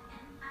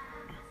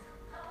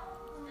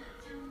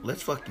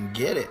 Let's fucking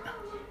get it.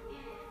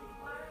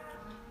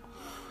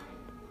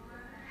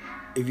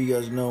 If you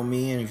guys know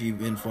me and if you've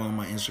been following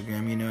my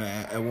Instagram,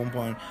 at one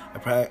point I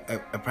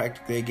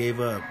practically gave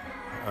up.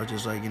 I was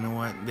just like, you know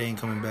what? They ain't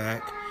coming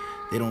back.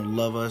 They don't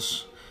love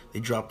us.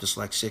 They dropped us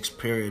like 6th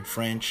period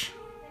French.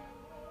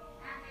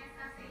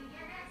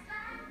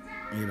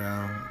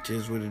 It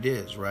is what it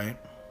is, right?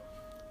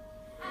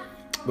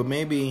 But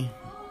maybe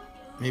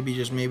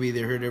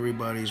they heard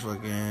everybody's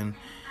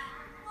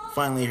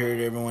finally heard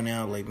everyone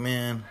out like,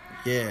 man,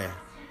 yeah,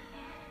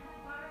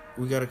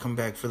 we gotta come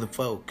back for the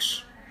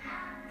folks.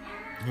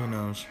 Who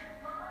knows?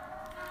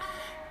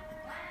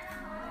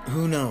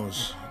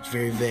 It's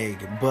very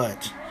vague,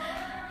 but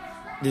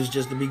this is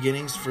just the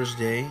beginning. It's the first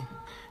day.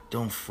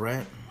 Don't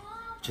fret.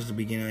 Just the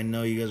beginning. I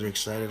know you guys are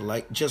excited,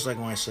 just like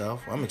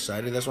myself. I'm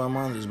excited. That's why I'm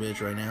on this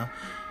bitch right now.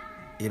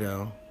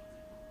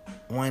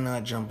 Why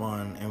not jump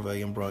on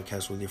and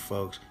broadcast with your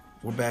folks?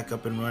 We're back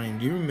up and running.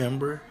 Do you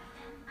remember?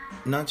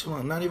 Not too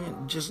long. Not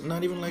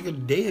even like a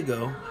day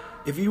ago.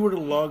 If you were to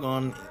log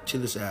on to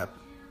this app,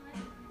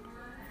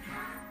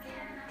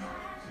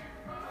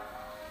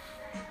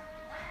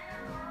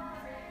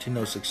 to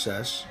no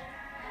success.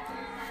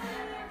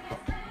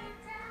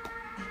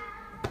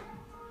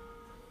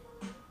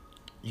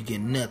 You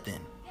get nothing.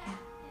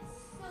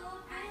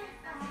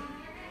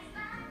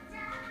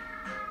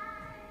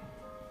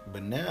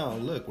 But now,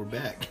 look, we're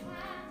back.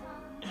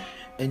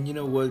 And you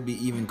know what would be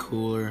even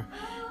cooler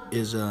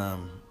is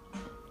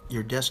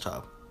your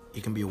desktop.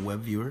 You can be a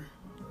web viewer.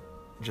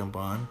 Jump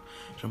on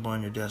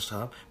your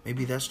desktop.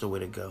 Maybe that's the way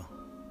to go.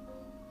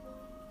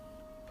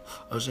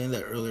 I was saying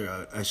that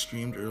earlier. I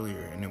streamed earlier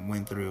and it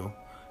went through.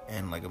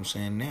 And like I'm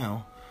saying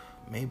now,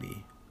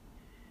 maybe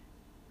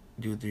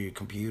do it through your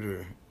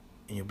computer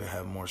and you'll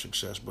have more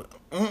success. But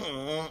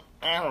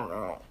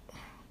I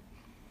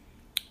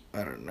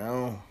don't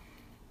know.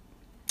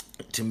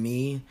 To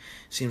me,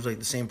 seems like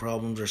the same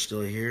problems are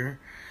still here.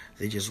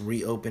 They just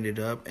reopened it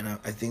up, and I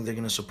think they're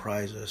going to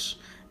surprise us.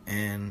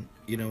 And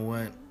you know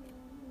what?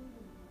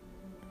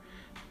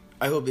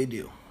 I hope they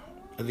do.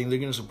 I think they're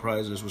going to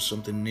surprise us with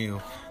something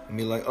new. And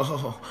be like,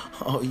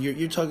 oh,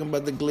 you're talking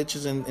about the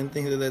glitches and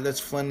things like that. That's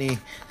funny.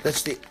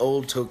 That's the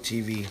old Toke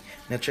TV.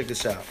 Now check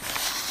this out.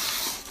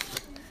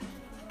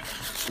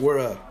 We're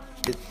up.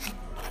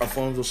 Our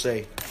phones will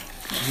say,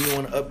 do you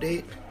want to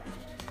update?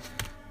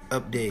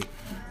 update.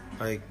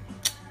 Like,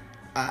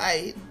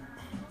 I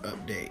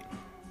update.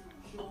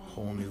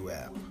 Whole new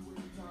app.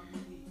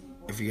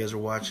 If you guys are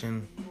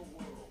watching,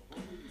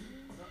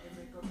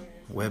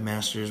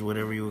 webmasters,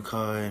 whatever you would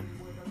call it,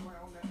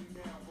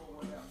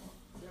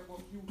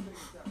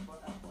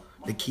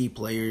 the key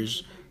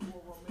players.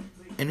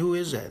 And who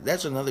is that?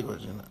 That's another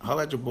question.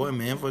 Holla at your boy,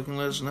 man. Fucking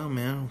let us know,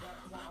 man.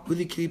 Who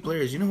the key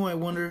players? You know who I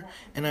wonder,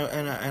 and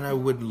I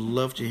would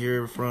love to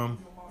hear from,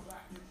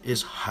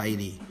 is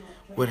Heidi.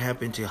 What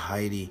happened to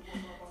Heidi?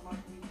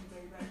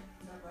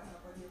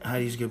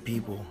 Heidi's good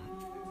people.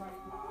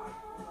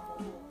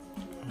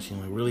 Seem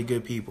like really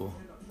good people.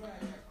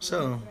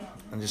 So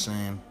I'm just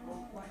saying.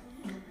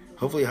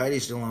 Hopefully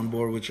Heidi's still on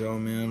board with y'all,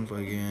 man.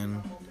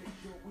 Fucking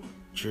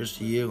cheers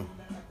to you,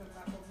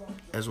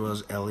 as well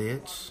as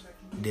Elliot,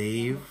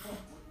 Dave,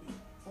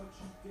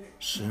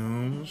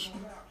 Sooms.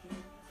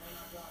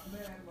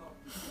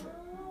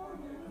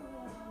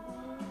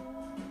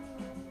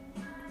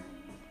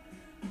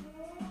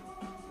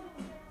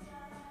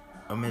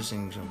 I'm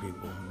missing some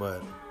people,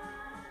 but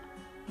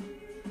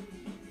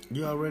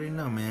you already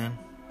know, man.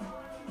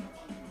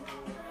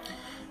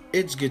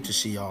 It's good to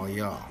see all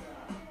y'all.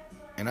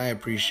 And I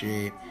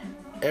appreciate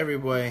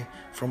everybody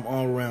from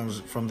all around,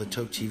 from the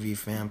Toke TV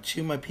fam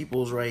to my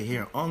peoples right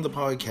here on the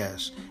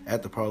podcast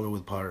at The Parlor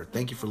with Potter.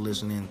 Thank you for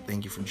listening.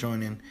 Thank you for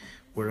joining.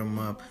 Word 'em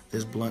up.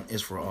 This blunt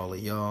is for all of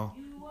y'all.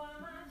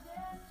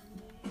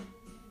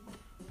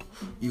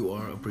 You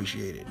are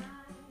appreciated.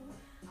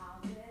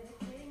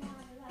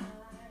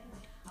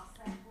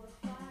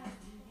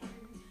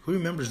 Who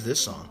remembers this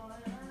song?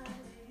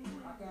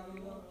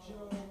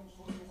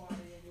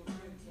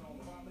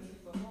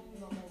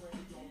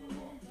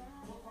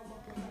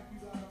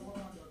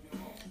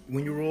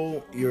 When you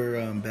roll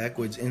your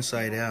backwards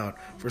inside out,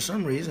 for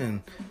some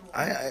reason,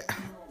 I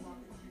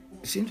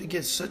seem to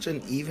get such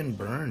an even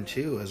burn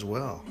too as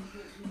well.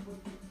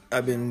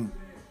 I've been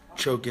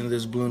choking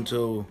this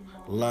Blunto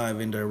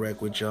live and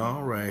direct with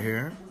y'all right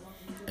here,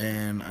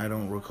 and I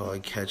don't recall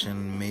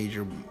catching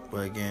major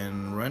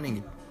again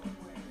running.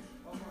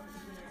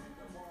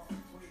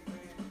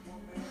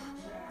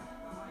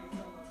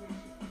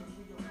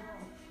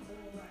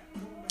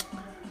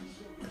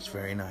 It's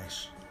very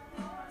nice.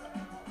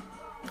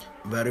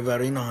 Very,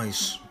 very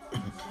nice.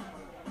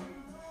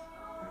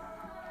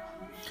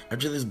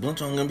 After this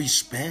blunt, I'm gonna be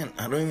spent.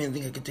 I don't even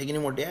think I can take any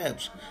more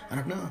dabs. I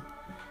don't know.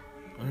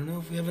 I don't know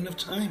if we have enough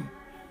time.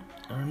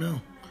 I don't know.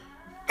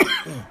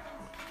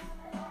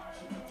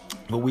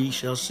 But we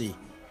shall see.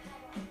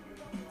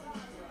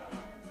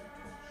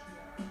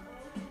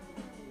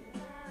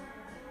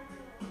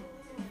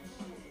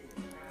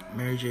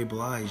 Mary J.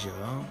 Blige,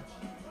 y'all.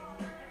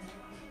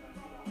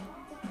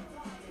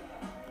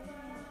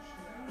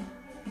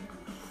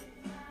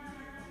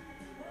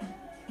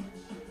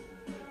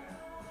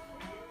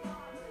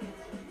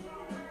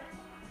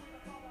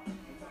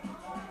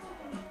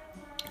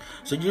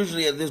 So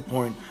usually at this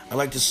point, I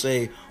like to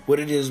say what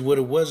it is, what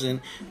it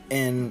wasn't,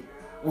 and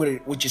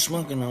what you're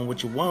smoking on,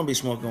 what you want to be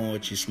smoking on,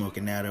 what you're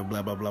smoking out of,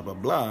 blah, blah, blah, blah,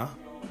 blah.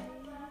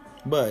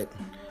 But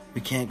we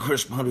can't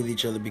correspond with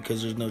each other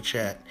because there's no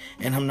chat.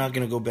 And I'm not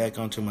going to go back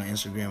onto my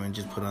Instagram and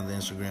just put on the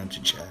Instagram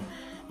to chat.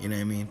 You know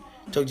what I mean?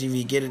 Toke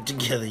TV, get it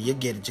together. You'll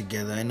get it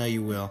together. I know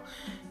you will.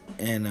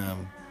 And it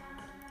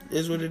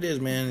is what it is,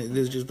 man.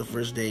 This is just the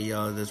first day,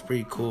 y'all. That's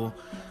pretty cool.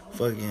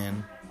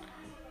 Fucking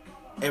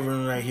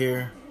everyone right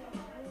here.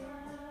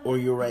 Or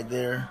you're right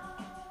there.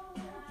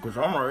 Because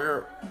I'm right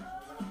here.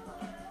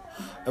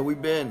 And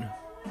we've been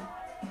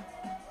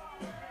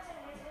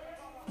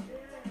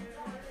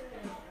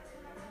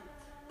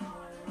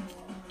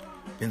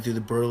through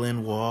the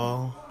Berlin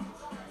Wall,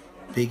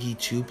 Biggie,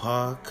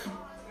 Tupac,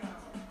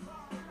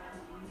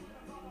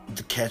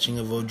 the catching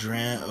of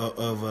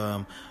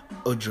Osama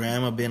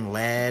bin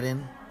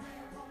Laden,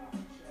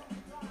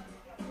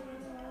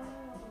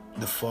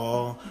 the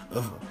fall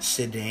of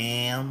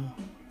Saddam.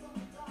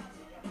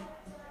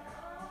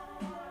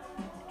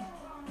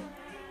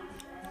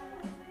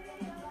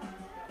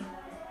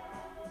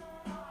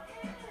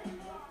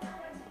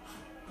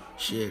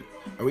 Shit.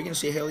 Are we going to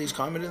see Halley's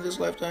Comet in this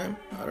lifetime?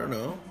 I don't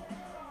know.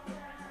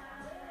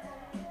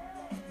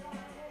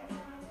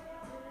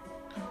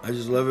 I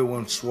just love it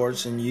when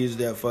Schwarzen used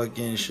that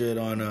fucking shit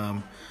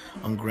on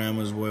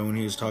Grandma's Boy when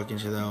he was talking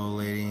to that old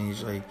lady, and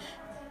he's like,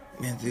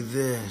 man, through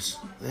this,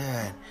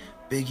 that,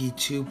 Biggie,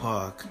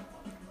 Tupac.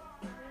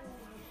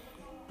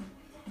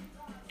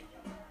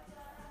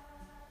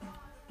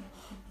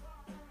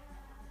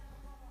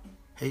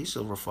 Hey,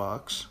 Silver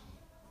Fox.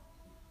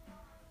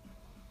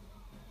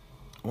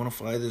 I want to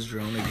fly this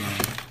drone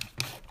again.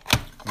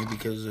 Maybe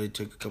because I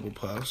took a couple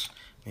puffs.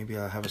 Maybe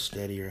I'll have a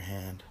steadier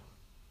hand.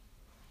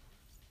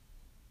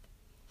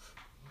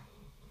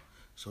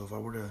 So if I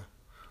were to...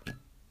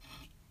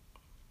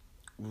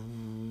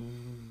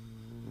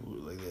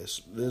 like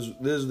this. This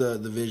is the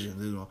vision.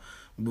 This is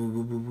boo,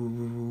 boo, boo, boo,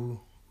 boo, boo.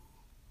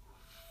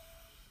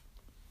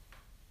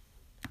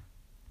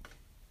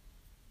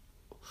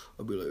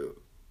 I'll be like...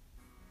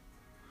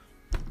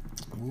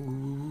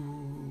 Ooh.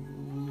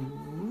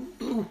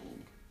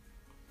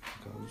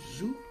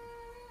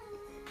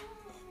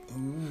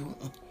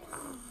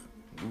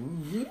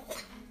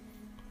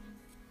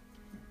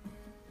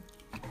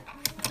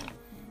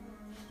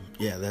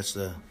 Yeah, that's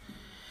the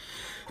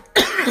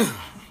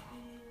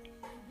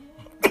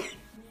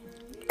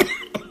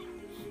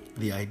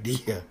the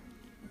idea.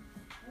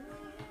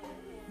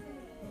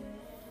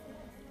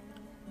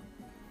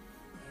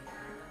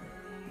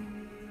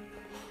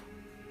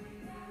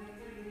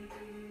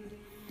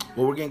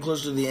 Well, we're getting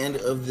close to the end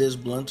of this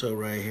blunto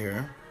right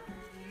here.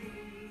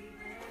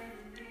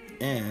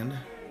 And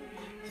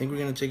I think we're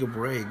going to take a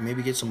break.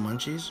 Maybe get some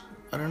munchies?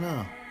 I don't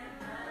know.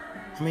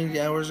 How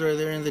many hours are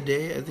there in the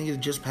day? I think it's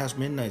just past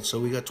midnight, so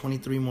we got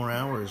 23 more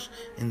hours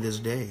in this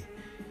day.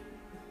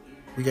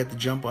 We got the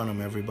jump on them,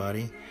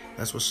 everybody.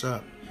 That's what's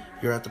up.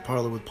 You're at the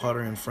parlor with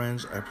Potter and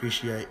friends. I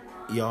appreciate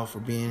y'all for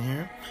being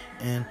here.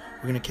 And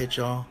we're going to catch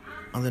y'all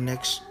on the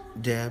next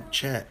dab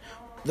chat.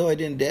 Though I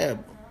didn't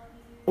dab.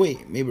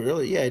 Wait, maybe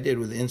earlier? Yeah, I did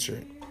with the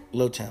insert.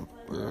 Low temp.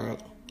 Alright,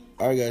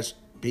 guys.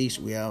 Peace.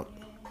 We out.